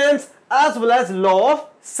dominance as well as law of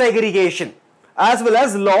segregation.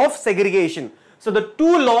 So the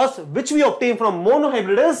two laws which we obtain from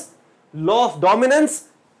monohybrid is law of dominance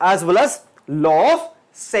as well as law of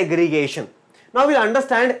segregation. Now we'll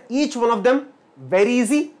understand each one of them very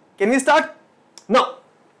easy. Can we start? Now,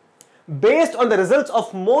 based on the results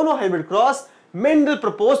of monohybrid cross, Mendel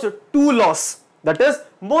proposed two laws. That is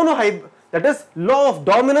law of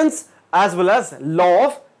dominance as well as law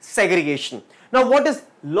of segregation. Now, what is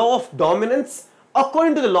law of dominance?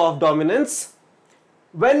 According to the law of dominance,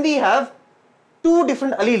 when we have two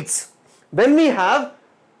different alleles,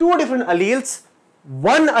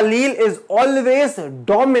 one allele is always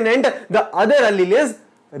dominant, the other allele is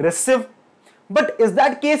recessive. But is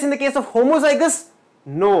that case in the case of homozygous?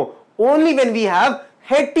 No, only when we have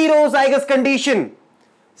heterozygous condition.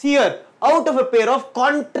 See here, out of a pair of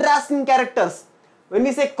contrasting characters. When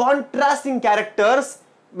we say contrasting characters,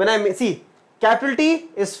 when I see capital T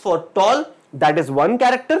is for tall, that is one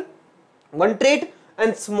character, one trait,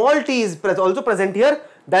 and small t is also present here,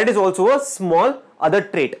 that is also a small other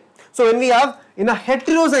trait. So when we have in a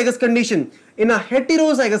heterozygous condition,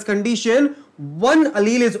 one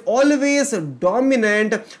allele is always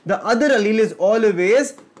dominant, the other allele is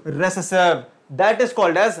always recessive. That is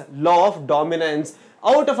called as law of dominance.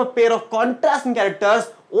 Out of a pair of contrasting characters,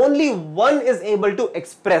 only one is able to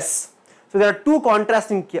express. So there are two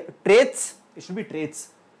contrasting traits, it should be traits.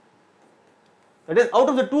 That is, out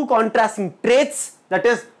of the two contrasting traits, that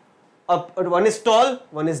is, one is tall,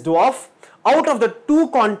 one is dwarf. Out of the two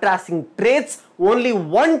contrasting traits, only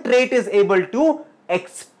one trait is able to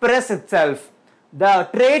express itself. The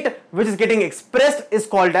trait which is getting expressed is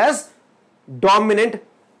called as dominant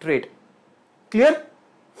trait. Clear?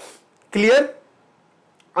 Clear?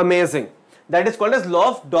 Amazing. That is called as law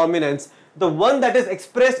of dominance. The one that is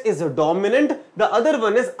expressed is dominant, the other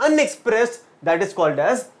one is unexpressed, that is called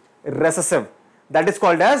as recessive.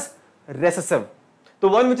 The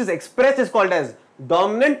one which is expressed is called as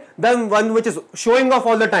dominant, the one which is showing off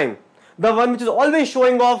all the time, the one which is always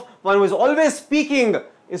showing off, one who is always speaking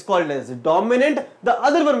is called as dominant, the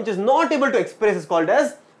other one which is not able to express is called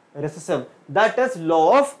as recessive. That is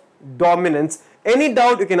law of dominance. Any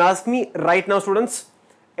doubt you can ask me right now, students?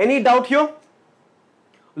 Any doubt here?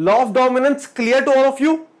 Law of dominance clear to all of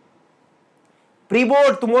you?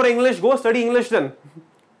 Pre-board, tomorrow English, go study English then.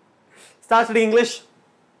 Start studying English.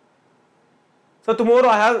 So tomorrow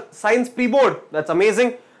I have science pre-board. That's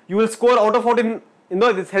amazing. You will score out of 40 in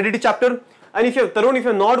this heredity chapter. And if you have Tarun, if you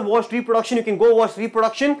have not watched reproduction, you can go watch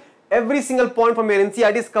reproduction. Every single point from your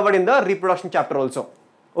NCERT is covered in the reproduction chapter also.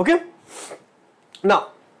 Okay? Now,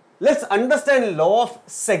 let's understand law of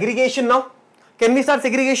segregation now. Can we start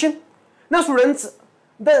segregation? Now students,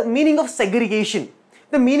 the meaning of segregation.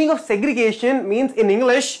 The meaning of segregation means in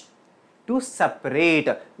English to separate.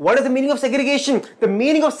 What is the meaning of segregation? The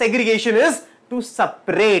meaning of segregation is to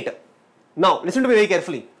separate. Now listen to me very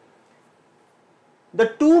carefully.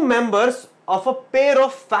 The two members of a pair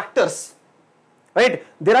of factors, right?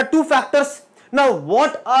 There are two factors. Now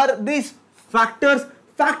what are these factors?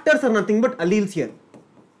 Factors are nothing but alleles here.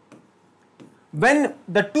 When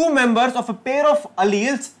the two members of a pair of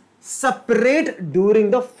alleles separate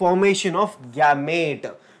during the formation of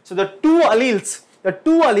gamete. So the two alleles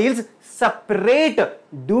separate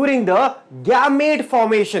during the gamete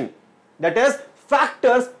formation. That is,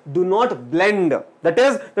 factors do not blend. That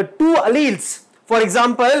is, the two alleles, for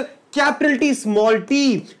example, capital T, small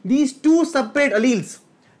t, these two separate alleles,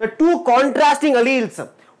 the two contrasting alleles,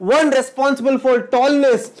 one responsible for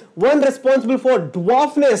tallness, one responsible for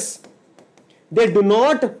dwarfness, they do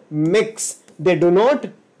not mix.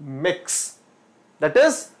 That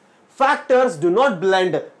is, factors do not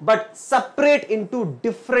blend but separate into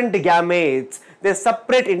different gametes. They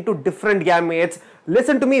separate into different gametes.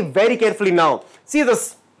 Listen to me very carefully now. See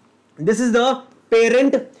this. This is the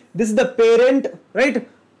parent, right?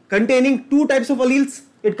 Containing two types of alleles.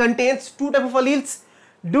 It contains two types of alleles.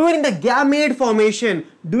 During the gamete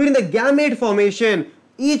formation,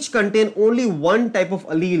 each contain only one type of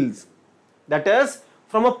alleles. That is,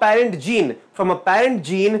 from a parent gene,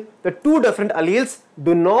 the two different alleles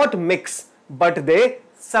do not mix, but they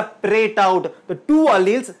separate out. The two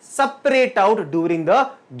alleles separate out during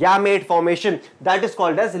the gamete formation. That is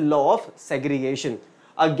called as law of segregation.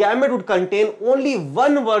 A gamete would contain only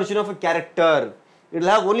one version of a character. It will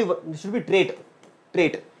have only one, it should be trait.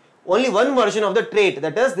 Only one version of the trait.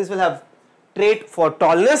 That is, this will have trait for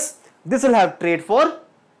tallness. This will have trait for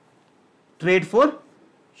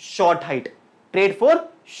short height. Trait for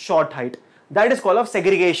short height. That is called of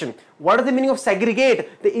segregation. What is the meaning of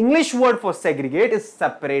segregate? The English word for segregate is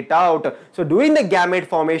separate out. So during the gamete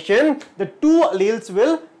formation, the two alleles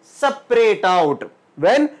will separate out.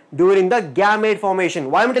 When? During the gamete formation.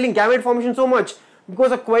 Why am I telling gamete formation so much?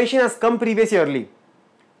 Because a question has come previous yearly.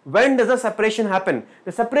 When does the separation happen?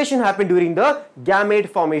 The separation happens during the gamete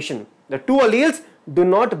formation. The two alleles do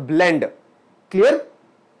not blend. Clear?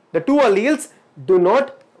 The two alleles do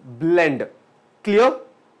not blend. Clear?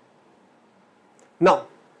 Now,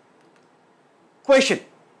 question.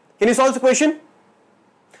 Can you solve the question?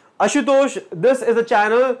 Ashutosh, this is a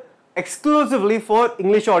channel exclusively for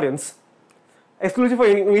English audience. Exclusive for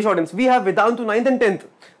English audience. We have Vedantu 9th and 10th,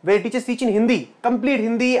 where teachers teach in Hindi, complete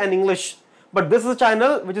Hindi and English. But this is a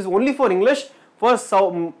channel which is only for English, for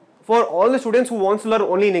all the students who wants to learn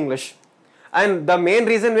only in English. And the main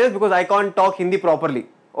reason is because I can't talk Hindi properly.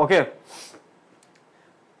 Okay.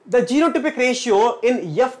 The genotypic ratio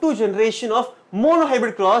in F2 generation of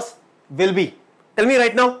monohybrid cross will be. Tell me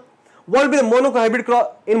right now, what will be the monohybrid cross?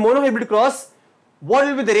 In monohybrid cross, what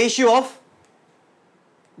will be the ratio of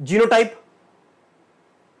genotype?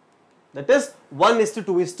 That is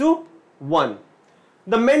 1:2:1.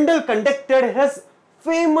 The Mendel conducted his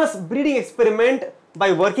famous breeding experiment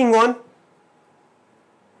by working on.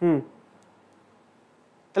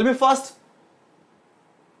 Tell me fast.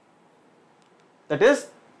 That is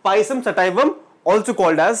Pisum sativum, also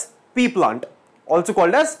called as pea plant. Also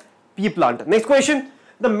called as pea plant. Next question.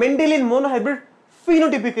 The Mendelian monohybrid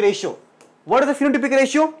phenotypic ratio. What is the phenotypic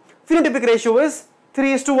ratio? Phenotypic ratio is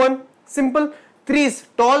 3:1. Simple. 3 is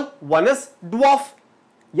tall, 1 is dwarf.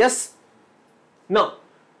 Yes. Now,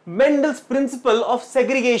 Mendel's principle of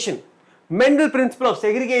segregation. Mendel's principle of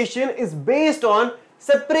segregation is based on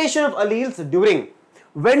separation of alleles during.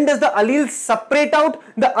 When does the alleles separate out?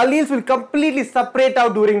 The alleles will completely separate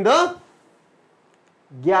out during the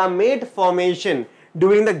gamete formation.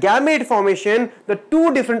 During the gamete formation, the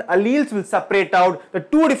two different alleles will separate out. The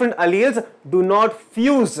two different alleles do not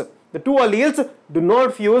fuse. The two alleles do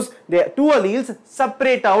not fuse. The two alleles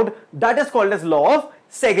separate out. That is called as law of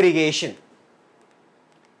segregation.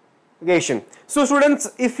 So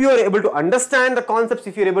students, if you are able to understand the concepts,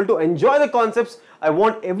 if you are able to enjoy the concepts, I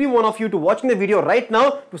want every one of you to watching the video right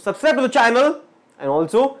now to subscribe to the channel and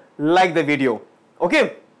also like the video.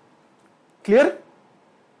 Okay? Clear?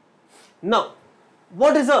 Now,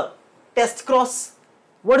 what is a test cross?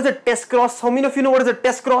 What is a test cross? How many of you know what is a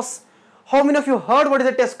test cross? How many of you heard what is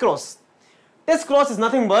a test cross? Test cross is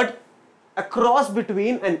nothing but a cross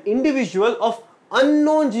between an individual of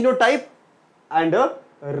unknown genotype and a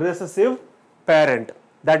recessive parent.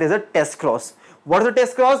 That is a test cross. What is a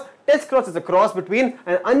test cross? Test cross is a cross between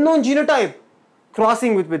an unknown genotype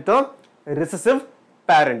crossing with the recessive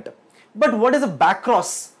parent. But what is a back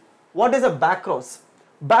cross? What is a back cross?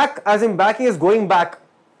 Back as in backing is going back.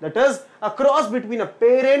 That is a cross between a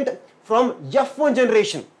parent from F1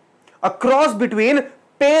 generation. A cross between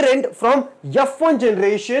parent from F1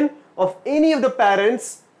 generation of any of the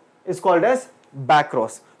parents is called as back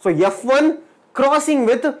cross. So F1 crossing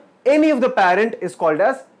with any of the parent is called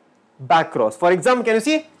as back cross. For example, can you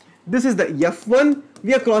see? This is the F1.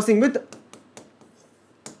 We are crossing with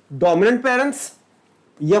dominant parents.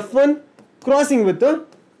 F1 crossing with the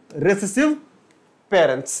recessive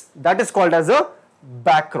parents. That is called as a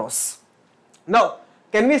back cross. Now,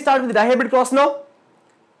 can we start with the dihybrid cross now?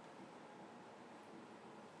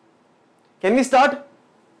 Can we start?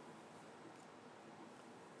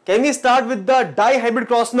 Can we start with the dihybrid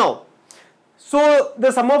cross now? So,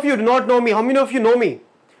 some of you do not know me. How many of you know me?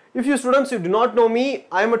 If you students, you do not know me,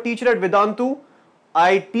 I am a teacher at Vedantu.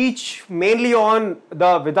 I teach mainly on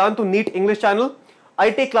the Vedantu NEET English channel. I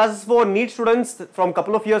take classes for NEET students from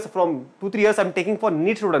couple of years, from 2-3 years I am taking for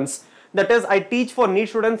NEET students. That is, I teach for NEET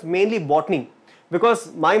students mainly botany,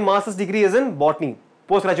 because my master's degree is in botany.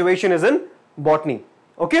 Post-graduation is in botany.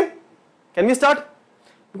 Okay? Can we start?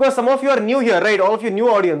 Because some of you are new here, right? All of you new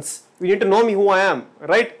audience. You need to know me, who I am,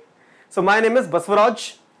 right? So my name is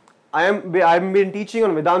Basavaraj. I've been teaching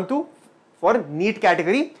on Vedantu for NEET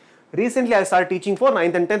category. Recently I started teaching for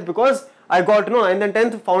 9th and 10th because I got to know 9th and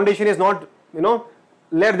 10th foundation is not,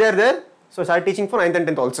 there. So I started teaching for 9th and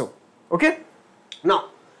 10th also. Okay? Now,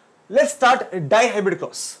 let's start dihybrid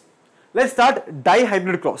cross. Let's start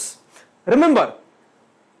dihybrid cross. Remember,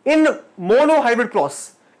 in monohybrid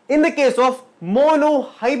cross, in the case of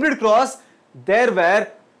monohybrid cross, there were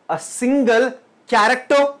a single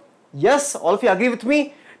character. Yes, all of you agree with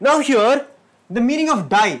me. Now here, the meaning of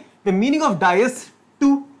di is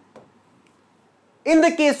 2. In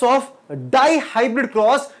the case of dihybrid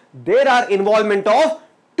cross, there are involvement of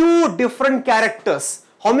two different characters.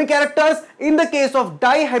 How many characters? In the case of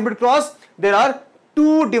dihybrid cross, there are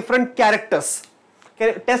two different characters.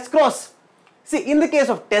 Okay, test cross. See, in the case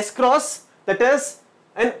of test cross, that is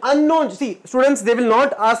an unknown. See, students, they will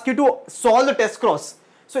not ask you to solve the test cross.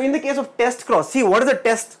 So, in the case of test cross, see, what is a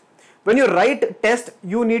test? When you write test,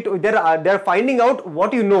 you need to, they are finding out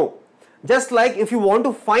what you know. Just like if you want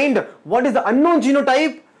to find what is the unknown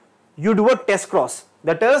genotype, you do a test cross.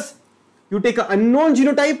 That is, you take an unknown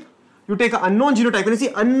genotype, when you see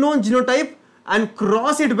unknown genotype and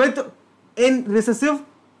cross it with a recessive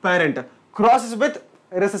parent. Cross it with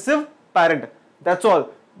a recessive parent. That's all.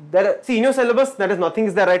 See, in your syllabus, that is nothing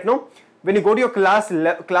is there right now. When you go to your class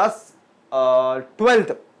 12th,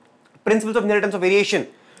 Principles of Inheritance of Variation,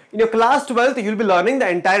 in your class 12th, you will be learning the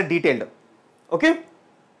entire detailed. Okay?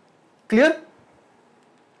 Clear?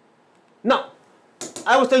 Now,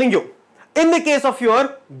 I was telling you, in the case of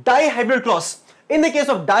your dihybrid cross,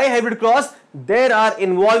 there are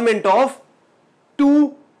involvement of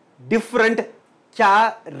two different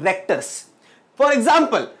characters. For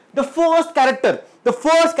example, the first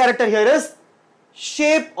character here is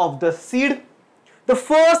shape of the seed.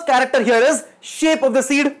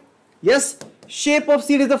 Yes, shape of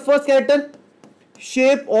seed is the first character.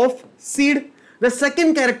 Shape of seed. The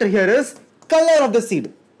second character here is color of the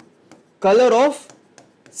seed. Color of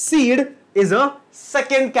seed is a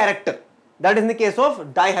second character. That is in the case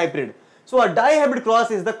of dihybrid. So a dihybrid cross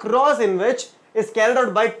is the cross in which is carried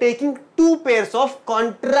out by taking two pairs of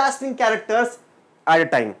contrasting characters at a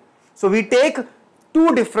time. So we take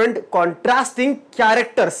two different contrasting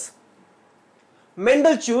characters.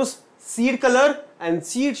 Mendel chose seed color and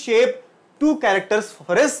seed shape, two characters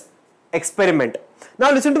for his experiment.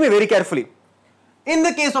 Now listen to me very carefully. In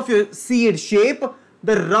the case of your seed shape,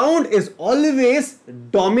 the round is always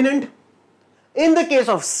dominant. In the case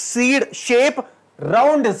of seed shape,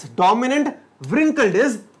 round is dominant, wrinkled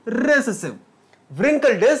is recessive.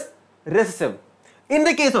 In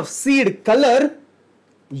the case of seed color,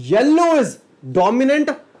 yellow is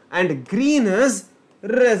dominant and green is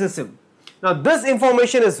recessive. Now this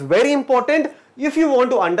information is very important if you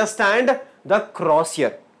want to understand the cross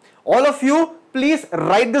here. All of you, please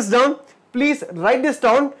write this down.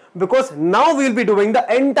 Because now we will be doing the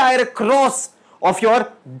entire cross of your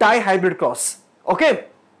dihybrid cross. Okay.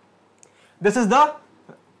 This is the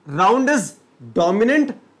round is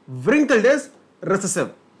dominant, wrinkled is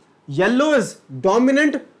recessive. Yellow is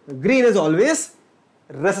dominant, green is always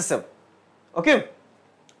recessive. Okay.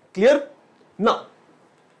 Clear? Now,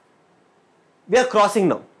 we are crossing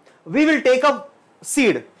now. We will take a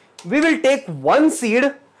seed. We will take one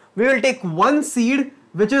seed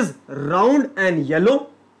which is round and yellow.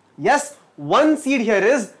 Yes, one seed here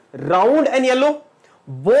is round and yellow.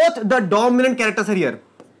 Both the dominant characters are here.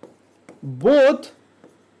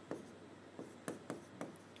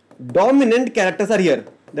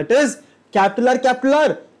 That is capital R,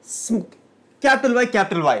 capital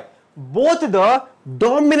Y. Both the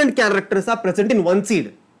dominant characters are present in one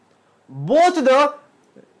seed. Both the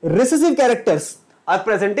recessive characters are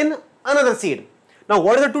present in another seed. Now,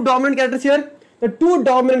 what are the two dominant characters here? The two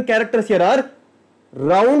dominant characters here are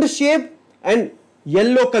round shape and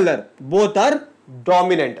yellow color. Both are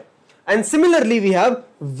dominant. And similarly, we have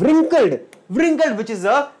wrinkled, which is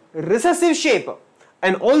a recessive shape,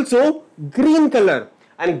 and also green color.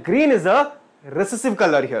 And green is a recessive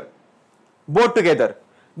color here. Both together.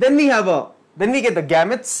 Then we get the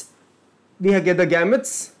gametes.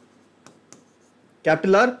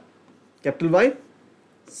 Capital R, capital Y,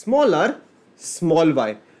 small r, small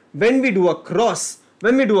y. When we do a cross,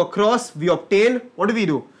 we obtain, what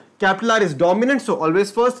do? Capital R is dominant, so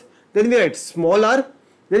always first. Then we write small r,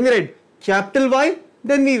 then we write capital Y,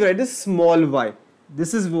 then we write the small y.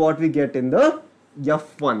 This is what we get in the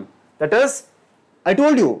F1. That is, I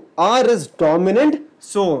told you, R is dominant,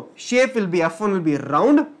 so shape will be, F1 will be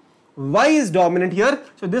round. Y is dominant here,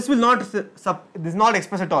 so this will not,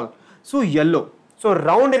 express at all. So yellow. So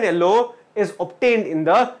round and yellow is obtained in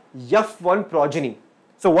the F1 progeny.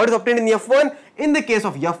 So what is obtained in the F1? In the case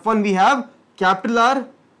of F1, we have capital R,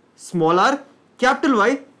 capital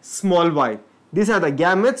Y, small y. These are the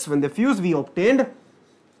gametes. When they fuse, we obtained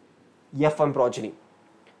F1 progeny.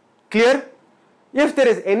 Clear? If there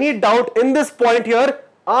is any doubt in this point here,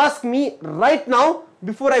 ask me right now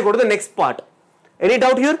before I go to the next part. Any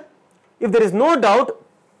doubt here? If there is no doubt,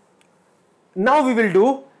 now we will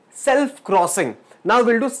do self-crossing. Now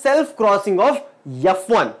we will do self-crossing of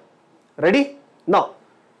F1. Ready? Now,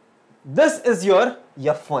 this is your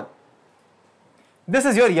F1.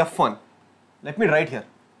 Let me write here.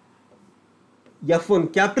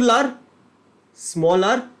 F1, capital R, small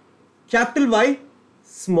r, capital Y,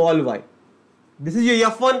 small y. This is your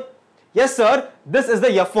F1. Yes, sir, this is the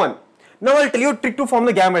F1. Now I'll tell you a trick to form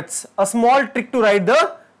the gametes. A small trick to write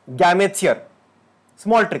the gametes here.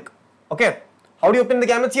 Small trick. Okay. How do you obtain the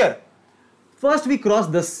gametes here? First we cross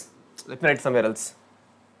this. Let me write somewhere else.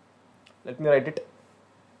 Let me write it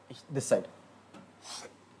this side.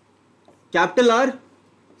 Capital R,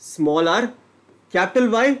 small r, capital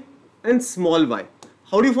Y and small y.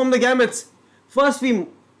 How do you form the gametes? First we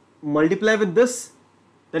multiply with this.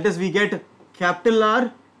 That is, we get capital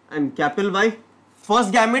R and capital Y.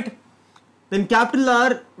 First gamete. Then capital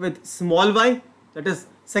R with small y. That is,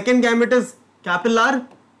 second gamete is capital R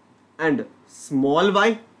and small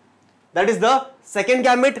y. That is the second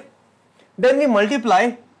gamete. Then we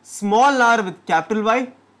multiply small r with capital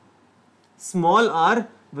Y, small r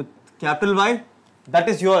with capital Y. That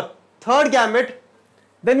is your third gamete.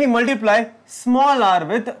 Then we multiply small r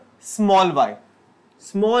with small y,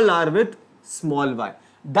 small r with small y.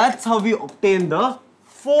 That's how we obtain the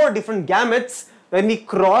 4 different gametes when we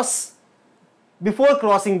cross, before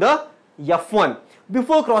crossing the F1.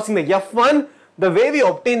 Before crossing the F1, the way we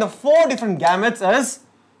obtain the 4 different gametes is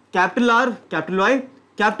capital R, capital Y,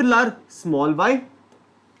 capital R, small y,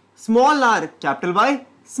 small r, capital Y,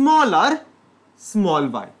 small r, small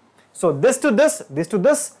y. So this to this, this to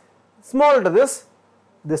this, small to this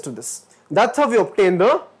to this. That's how we obtain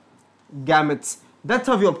the gametes. That's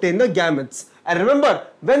how we obtain the gametes. And remember,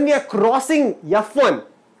 when we are crossing F1,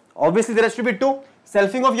 obviously there has to be 2.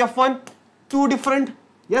 Selfing of F1, 2 different,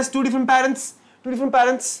 yes, 2 different parents, 2 different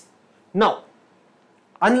parents. Now,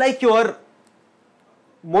 unlike your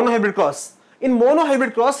monohybrid cross, in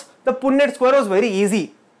monohybrid cross, the Punnett square was very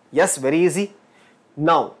easy. Yes, very easy.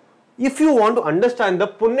 Now, if you want to understand the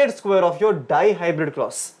Punnett square of your dihybrid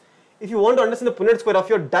cross, if you want to understand the Punnett square of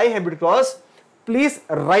your dihybrid cross, please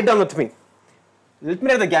write down with me. Let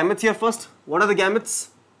me write the gametes here first. What are the gametes?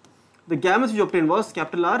 The gametes which obtained was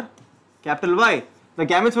capital R, capital Y. The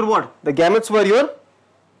gametes were what? The gametes were your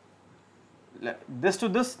this to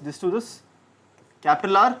this to this,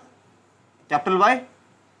 capital R, capital Y,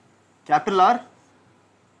 capital R,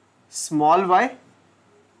 small y,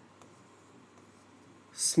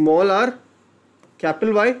 small r,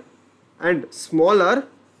 capital Y and small r,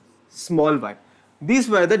 small y. These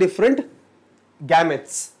were the different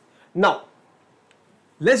gametes. Now,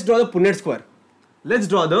 let's draw the Punnett square. Let's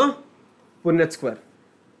draw the Punnett square.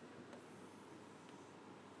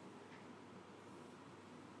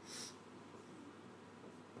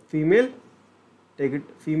 Female, take it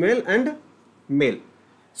female and male.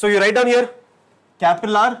 So you write down here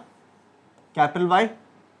capital R, capital Y,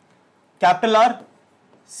 capital R,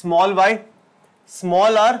 small y,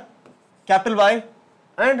 small r, capital Y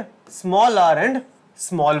and small r and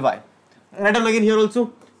small y. Write down again here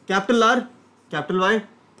also capital R, capital Y,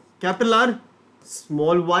 capital R,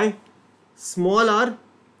 small y, small r,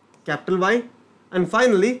 capital Y and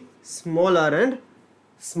finally small r and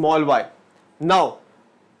small y. Now,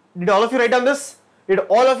 did all of you write down this? Did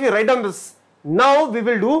all of you write down this? Now we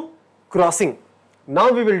will do crossing.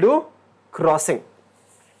 Now we will do crossing.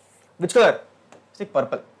 Which color? Take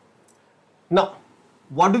purple. Now,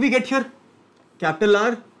 what do we get here? Capital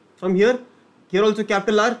R from here. Here also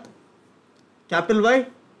capital R, capital Y,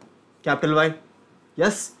 capital Y.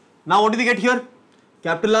 Yes. Now what do we get here?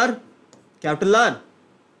 Capital R, capital R.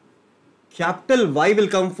 Capital Y will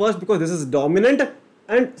come first because this is dominant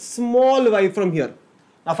and small y from here.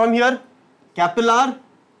 Now from here, capital R,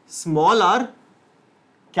 small r,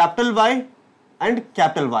 capital Y and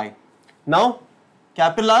capital Y. Now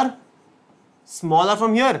capital R, small r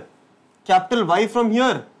from here, capital Y from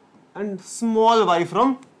here and small y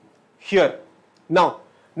from here. Now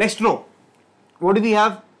next row, what do we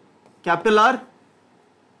have? Capital R,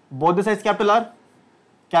 both the sides capital R,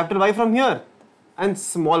 capital Y from here and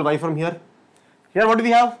small y from here. Here what do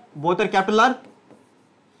we have? Both are capital R,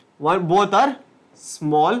 both are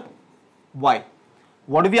small y.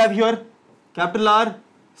 What do we have here? Capital R,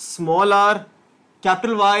 small r,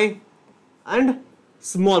 capital Y and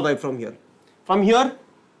small y from here. From here,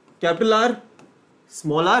 capital R,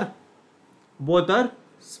 small r, both are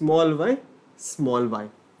small y, small y.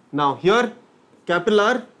 Now here, capital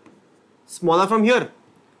R, small r from here,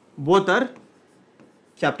 both are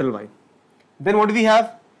capital Y. Then what do we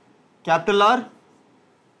have? Capital R,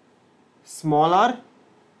 small r,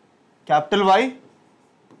 capital Y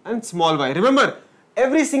and small y. Remember,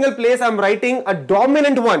 every single place I am writing a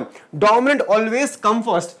dominant one. Dominant always come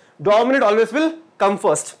first. Dominant always will come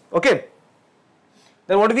first. Okay.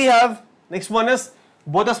 Then what do we have? Next one is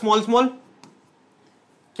both are small.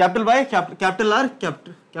 Capital Y, capital R,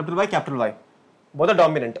 capital Y, capital Y. Both are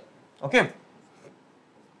dominant. Okay.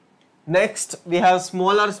 Next we have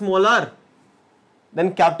small r,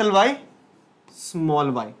 then capital Y, small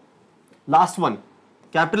y. Last one,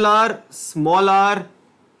 capital R,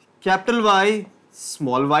 capital Y,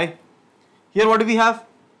 small y. Here what do we have?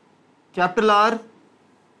 Capital R,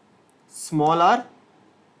 small y,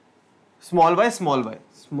 small y,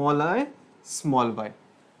 small I, small y.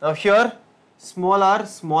 Now here small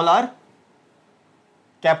r,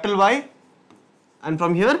 capital Y, and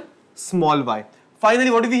from here small y. Finally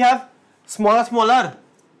what do we have? Small r,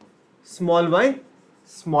 small y,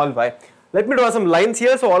 small y. Let me draw some lines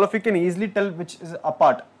here so all of you can easily tell which is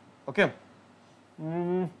apart. Okay.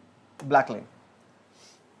 Black line.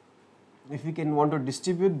 If we can want to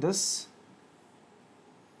distribute this.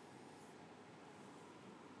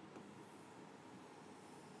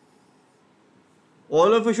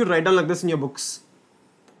 All of you should write down like this in your books.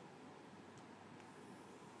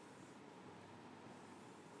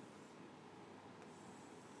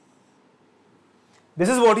 This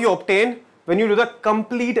is what you obtain when you do the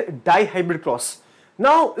complete dihybrid cross.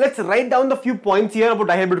 Now let's write down the few points here about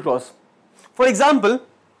dihybrid cross. For example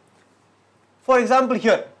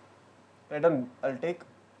here, I'll take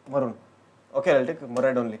maroon. Okay, I'll take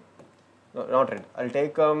red only. No, not red. I'll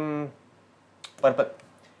take purple.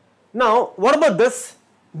 Now what about this?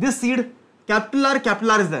 This seed, capital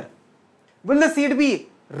R is there. Will the seed be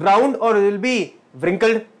round or will it be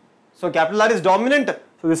wrinkled? So capital R is dominant.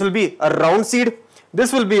 So this will be a round seed.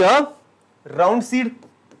 This will be a round seed.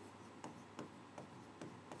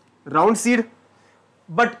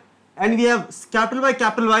 But and we have capital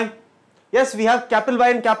Y. Yes, we have capital Y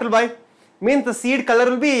and capital Y. Means the seed color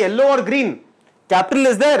will be yellow or green. Capital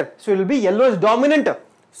is there, so it will be yellow is dominant.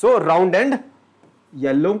 So round and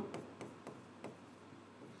yellow.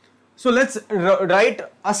 So let's write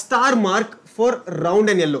a star mark for round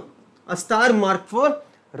and yellow.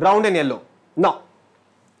 Now,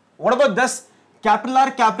 what about this? Capital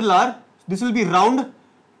R, this will be round.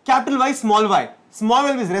 Capital Y, small y. Small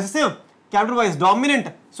y is recessive. Capital Y is dominant.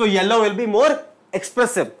 So yellow will be more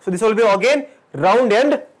expressive. So this will be again round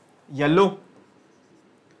and yellow.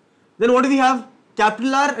 Then what do we have?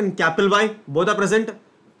 Capital R and capital Y, both are present.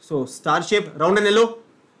 So star shape, round and yellow.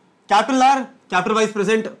 Capital R, capital Y is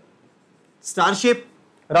present. Star shape,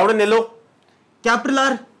 round and yellow. Capital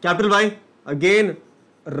R, capital Y, again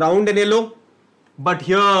round and yellow. But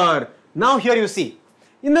here, now here you see,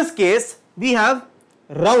 in this case we have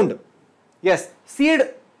round. Yes, seed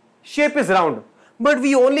shape is round, but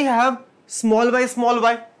we only have small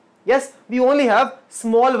y. Yes, we only have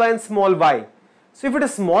small y and small y. So if it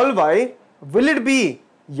is small y, will it be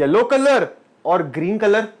yellow color or green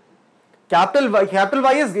color? Capital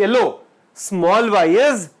Y is yellow, small y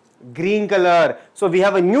is green color. So we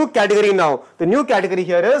have a new category now. The new category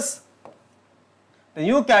here is,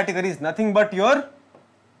 nothing but your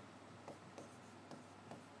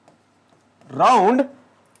round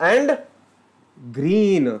and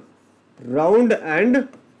green.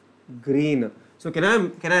 So can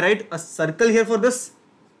I write a circle here for this?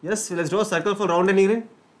 Yes, let's draw a circle for round and green.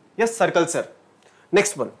 Yes, circle, sir.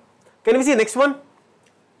 Next one. Can we see next one?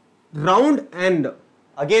 Round and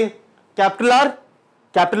again capital R,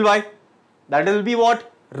 capital Y. That will be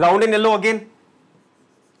what? Round and yellow again.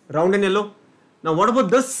 Now what about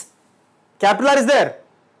this? Capital R is there.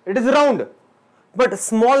 It is round. But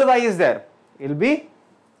small y is there. It will be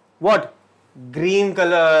what? Green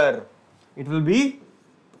color. It will be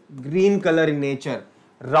green color in nature.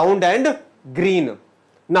 Round and green.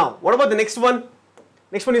 Now what about the next one?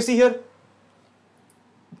 Next one you see here.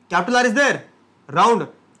 Capital R is there. Round.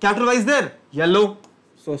 Capital Y is there. Yellow.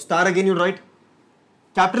 So star again you write.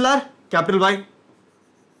 Capital R, capital Y.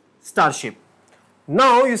 Star shape.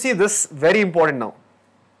 Now you see this very important now.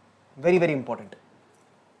 Very important.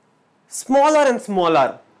 Smaller and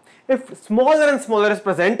smaller. If smaller and smaller is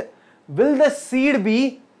present, will the seed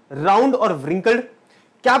be round or wrinkled?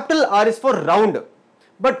 Capital R is for round,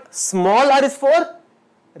 but small r is for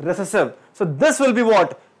recessive. So this will be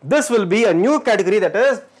what? This will be a new category, that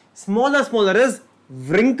is smaller is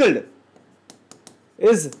wrinkled.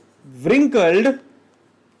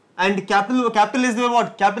 And capital is your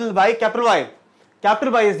what? Capital Y.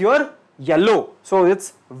 Capital Y is your yellow. So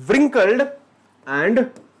it's wrinkled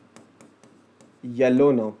and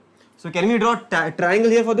yellow now. So can we draw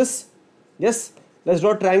triangle here for this? Yes, let's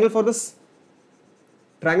draw triangle for this.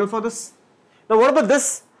 Now what about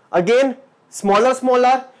this? Again, smaller.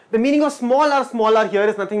 The meaning of smaller here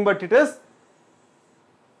is nothing but it is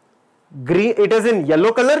green. It is in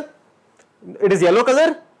yellow color. It is yellow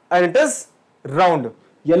color and it is round.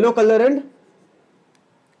 Yellow color and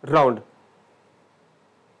round.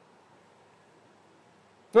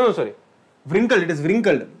 No, no, sorry. Wrinkled, it is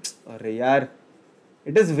wrinkled. Arre yaar.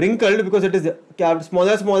 It is wrinkled because it is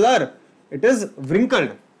smaller. It is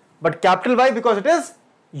wrinkled. But capital Y because it is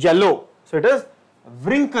yellow. So it is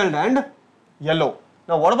wrinkled and yellow.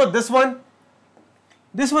 Now what about this one?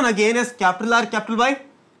 This one again is capital R, capital Y.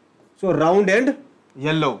 So round and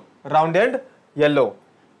yellow. Round and yellow.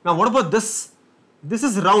 Now what about this? This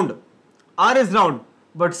is round. R is round.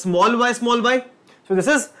 But small y, small y. So this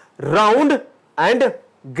is round and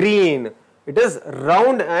green. It is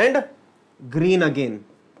round and green again.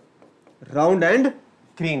 Round and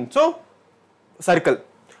green. So circle.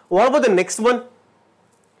 What about the next one?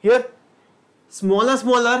 Here,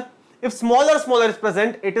 smaller. If smaller is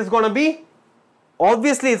present, it is going to be,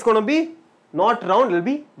 obviously it's going to be not round, it will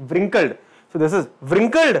be wrinkled. So this is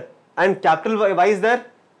wrinkled and capital Y is there,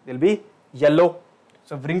 it will be yellow.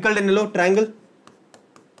 So wrinkled and yellow triangle.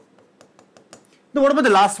 Now what about the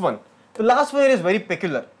last one? The last one is very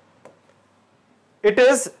peculiar. It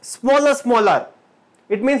is smaller.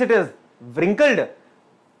 It means it is wrinkled.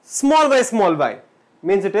 Small y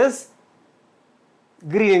means it is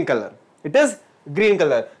green in color. It is green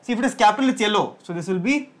color. See, if it is capital, it's yellow. So this will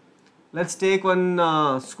be, let's take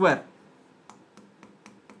one square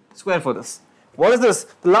for this. What is this?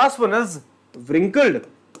 The last one is wrinkled.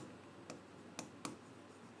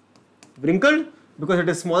 Wrinkled because it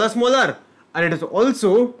is smaller and it is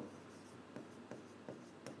also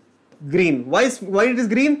green. Why it is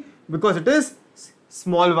green? Because it is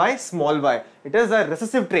small y. It is a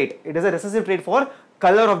recessive trait. It is a recessive trait for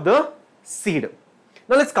color of the seed.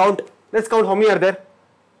 Now let's count. Let's count how many are there.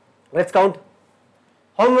 Let's count.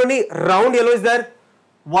 How many round yellow is there?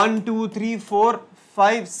 1, 2, 3, 4,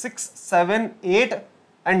 5, 6, 7, 8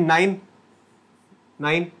 and 9.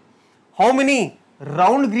 9. How many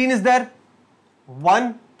round green is there?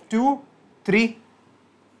 1, 2, 3.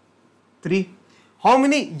 3. How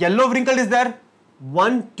many yellow wrinkled is there?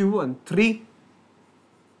 1, 2 and 3.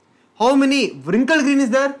 How many wrinkled green is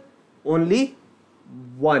there? Only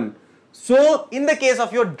 1. So in the case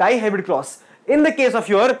of your dihybrid cross, the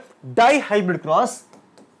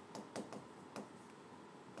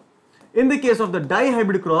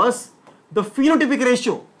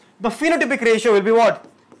phenotypic ratio will be what?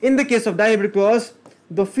 In the case of dihybrid cross,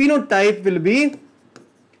 the phenotype will be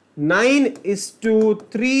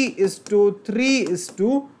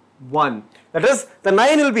 9:3:3:1. That is, the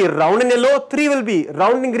 9 will be round in yellow, 3 will be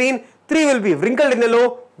round in green, 3 will be wrinkled in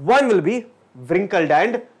yellow, 1 will be wrinkled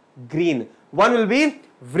and green. 1 will be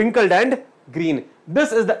wrinkled and green.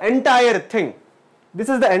 This is the entire thing. This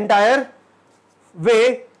is the entire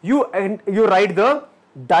way you write the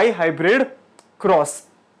dihybrid cross.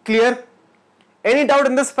 Clear? Any doubt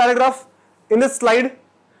in this paragraph, in this slide?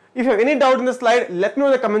 If you have any doubt in this slide, let me know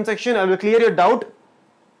in the comment section. I will clear your doubt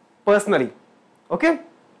personally. Okay?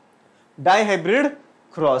 Dihybrid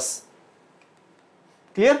cross.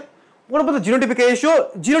 Clear? What about the genotypic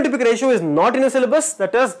ratio? Genotypic ratio is not in a syllabus.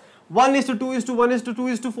 That is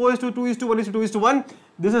 1:2:1:2:2:1:2:1.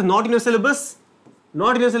 This is not in your syllabus.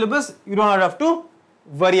 Not in your syllabus. You don't have to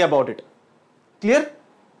worry about it. Clear?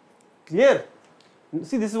 Clear?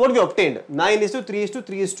 See, this is what we obtained.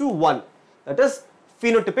 9:3:3:1. That is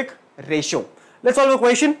phenotypic ratio. Let's solve a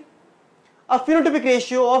question. A phenotypic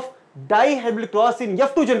ratio of dihybrid cross in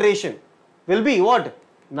F2 generation will be what?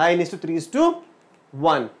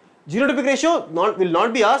 9:3:1. Genotypic ratio will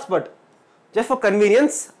not be asked, but just for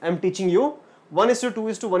convenience, I am teaching you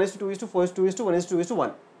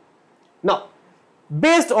 1:2:1:2:4:2:1:1. Now,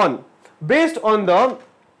 based on the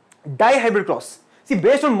dihybrid cross. See,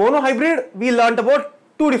 based on monohybrid, we learnt about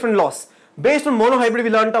two different laws. Based on monohybrid, we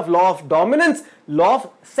learnt of law of dominance, law of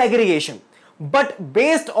segregation. But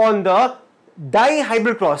based on the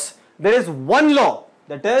dihybrid cross, there is one law,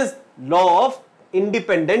 that is law of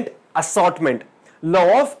independent assortment.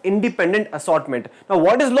 Law of independent assortment. Now,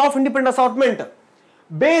 what is law of independent assortment?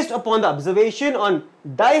 Based upon the observation on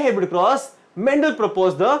dihybrid cross, Mendel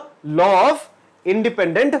proposed the law of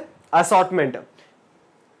independent assortment.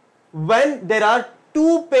 When there are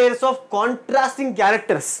two pairs of contrasting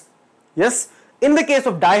characters, yes, in the case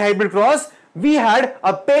of dihybrid cross, we had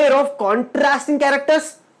a pair of contrasting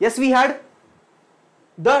characters. Yes, we had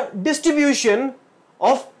the distribution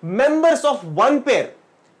of members of one pair.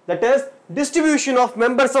 That is, distribution of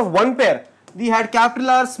members of one pair. We had capital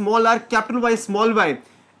R, small r, capital Y, small y.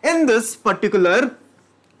 In this particular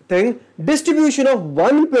thing, distribution of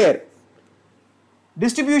one pair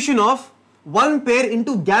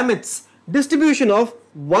into gametes. Distribution of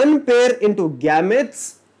one pair into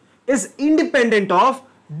gametes is independent of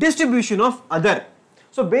distribution of other.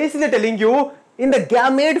 So basically telling you, in the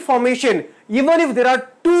gamete formation, even if there are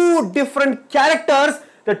two different characters,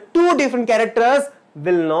 the two different characters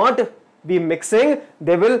will not be mixing.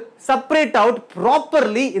 They will separate out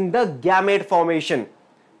properly in the gamete formation.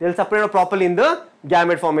 They will separate out properly in the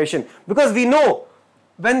gamete formation, because we know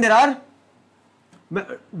when there are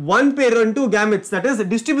one pair and two gametes, that is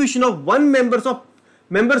distribution of members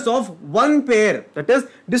of one pair, that is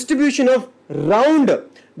distribution of round,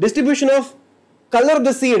 distribution of color of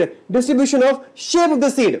the seed, distribution of shape of the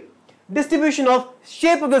seed, distribution of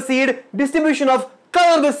shape of the seed, distribution of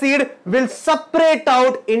color of the seed will separate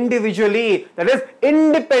out individually, that is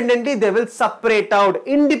independently they will separate out,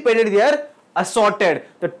 independently they are assorted.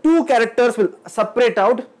 The two characters will separate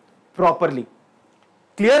out properly.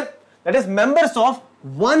 Clear? That is members of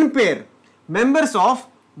one pair, members of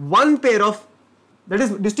one pair of, that is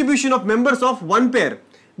distribution of members of one pair,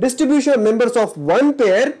 distribution of members of one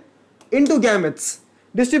pair into gametes,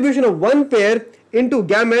 distribution of one pair into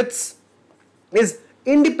gametes is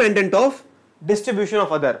independent of distribution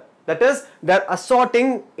of other, that is they are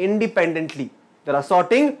assorting independently, they are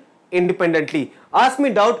assorting independently. Ask me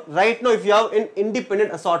doubt right now if you have an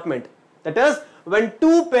independent assortment, that is when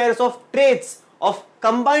two pairs of traits of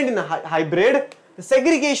combined in a hybrid, the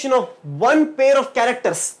segregation of one pair of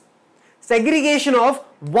characters, segregation of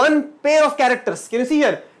one pair of characters, can you see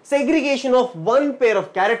here, segregation of one pair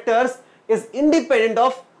of characters is independent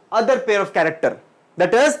of other pair of character,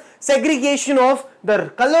 that is segregation of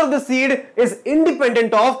the color of the seed is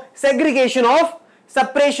independent of segregation of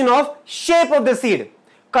separation of shape of the seed.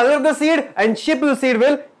 Color of the seed and shape of the seed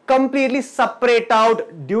will completely separate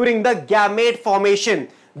out during the gamete formation.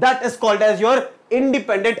 That is called as your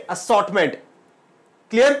independent assortment.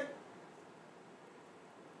 Clear?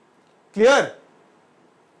 Clear?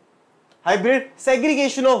 Hybrid,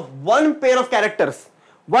 segregation of one pair of characters.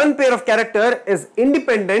 One pair of character is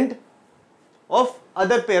independent of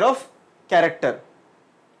other pair of character.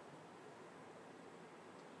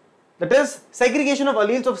 That is segregation of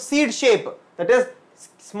alleles of seed shape, that is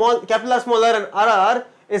small, capital R, small r and RR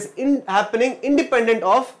is happening independent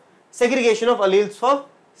of segregation of alleles for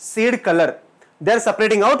seed color. They are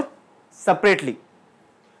separating out separately.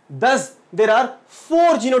 Thus, there are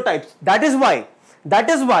four genotypes. That is why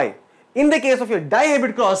in the case of your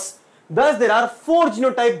dihybrid cross, thus there are four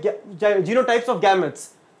genotypes of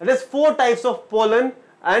gametes. That is four types of pollen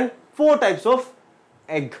and four types of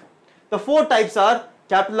egg. The four types are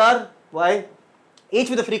capital R, Y, each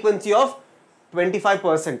with a frequency of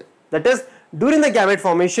 25%. That is during the gamete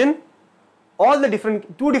formation, all the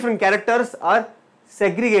two different characters are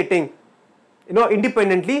segregating,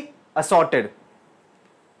 independently assorted.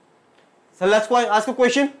 So let's ask a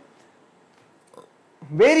question.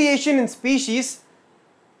 Variation in species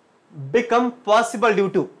become possible due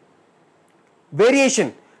to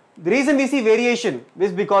variation. The reason we see variation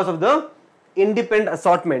is because of the independent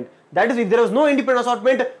assortment. That is, if there was no independent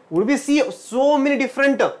assortment, would we see so many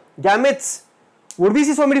different gametes? Would we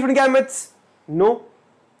see so many different gametes? No,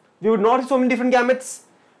 we would not see so many different gametes.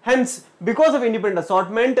 Hence, because of independent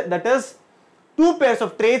assortment, that is, two pairs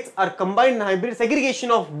of traits are combined in hybrid,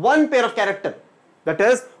 segregation of one pair of character, that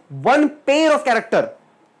is, one pair of character,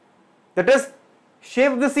 that is,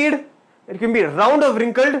 shape of the seed, it can be round or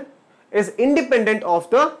wrinkled, is independent of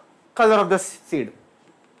the color of the seed.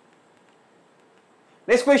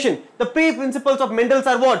 Next question. The principles of Mendel's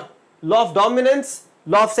are what? Law of dominance,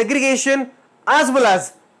 law of segregation, as well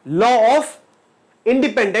as law of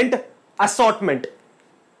independent assortment.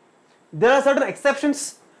 There are certain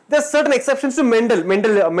exceptions. There are certain exceptions to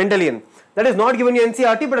Mendelian. That is not given in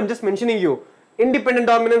NCERT, but I am just mentioning you. Independent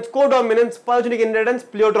dominance, codominance, polygenic inheritance,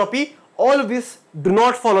 pleiotropy, all of these do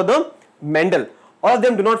not follow the Mendel. All of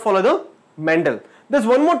them do not follow the Mendel. There's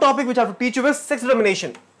one more topic which I have to teach you is sex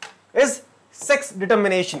determination.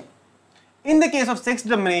 In the case of sex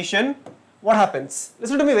determination, what happens?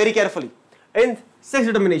 Listen to me very carefully. In sex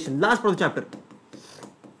determination, last part of the chapter.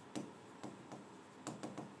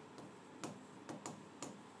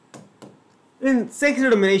 In sex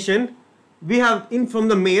determination, we have from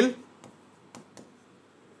the male,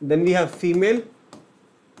 then we have female.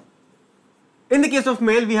 In the case of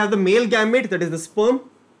male, we have the male gamete, that is the sperm.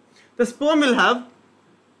 The sperm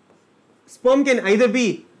can either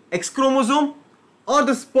be X chromosome or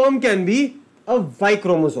the sperm can be a Y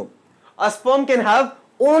chromosome. A sperm can have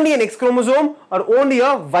only an X chromosome or only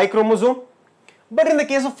a Y chromosome. But in the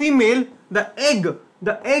case of female, the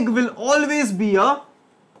egg will always be a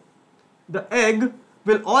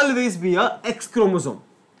X chromosome.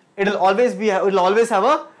 It will always have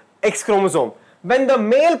a X chromosome. When the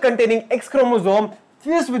male containing X chromosome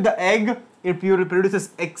fused with the egg, it produces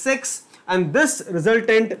XX, and this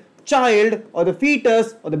resultant child or the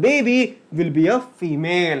fetus or the baby will be a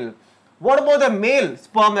female. What about the male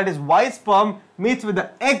sperm, that is Y sperm, meets with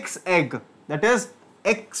the X egg, that is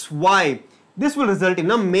XY. This will result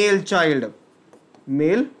in a male child.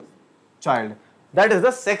 Male child. That is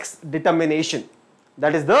the sex determination.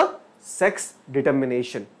 That is the sex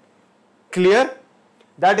determination. Clear?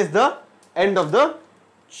 That is the end of the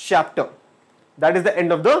chapter. That is the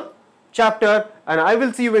end of the chapter, and I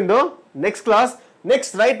will see you in the next class.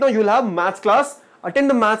 Next, right now you will have maths class. Attend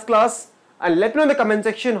the maths class and let me know in the comment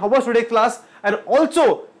section how was today's class, and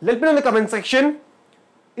also let me know in the comment section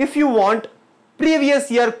if you want previous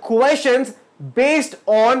year questions based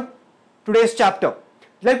on today's chapter.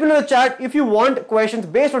 Let me know in the chat if you want questions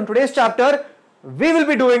based on today's chapter. We will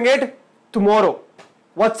be doing it tomorrow.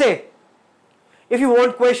 What say? If you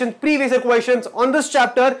want questions, previous year questions on this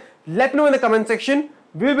chapter, let me know in the comment section.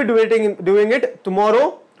 We will be doing it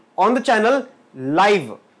tomorrow on the channel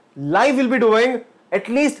live. Live will be doing at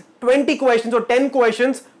least 20 questions or 10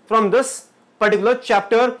 questions from this particular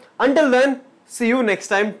chapter. Until then, see you next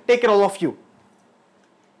time. Take care all of you.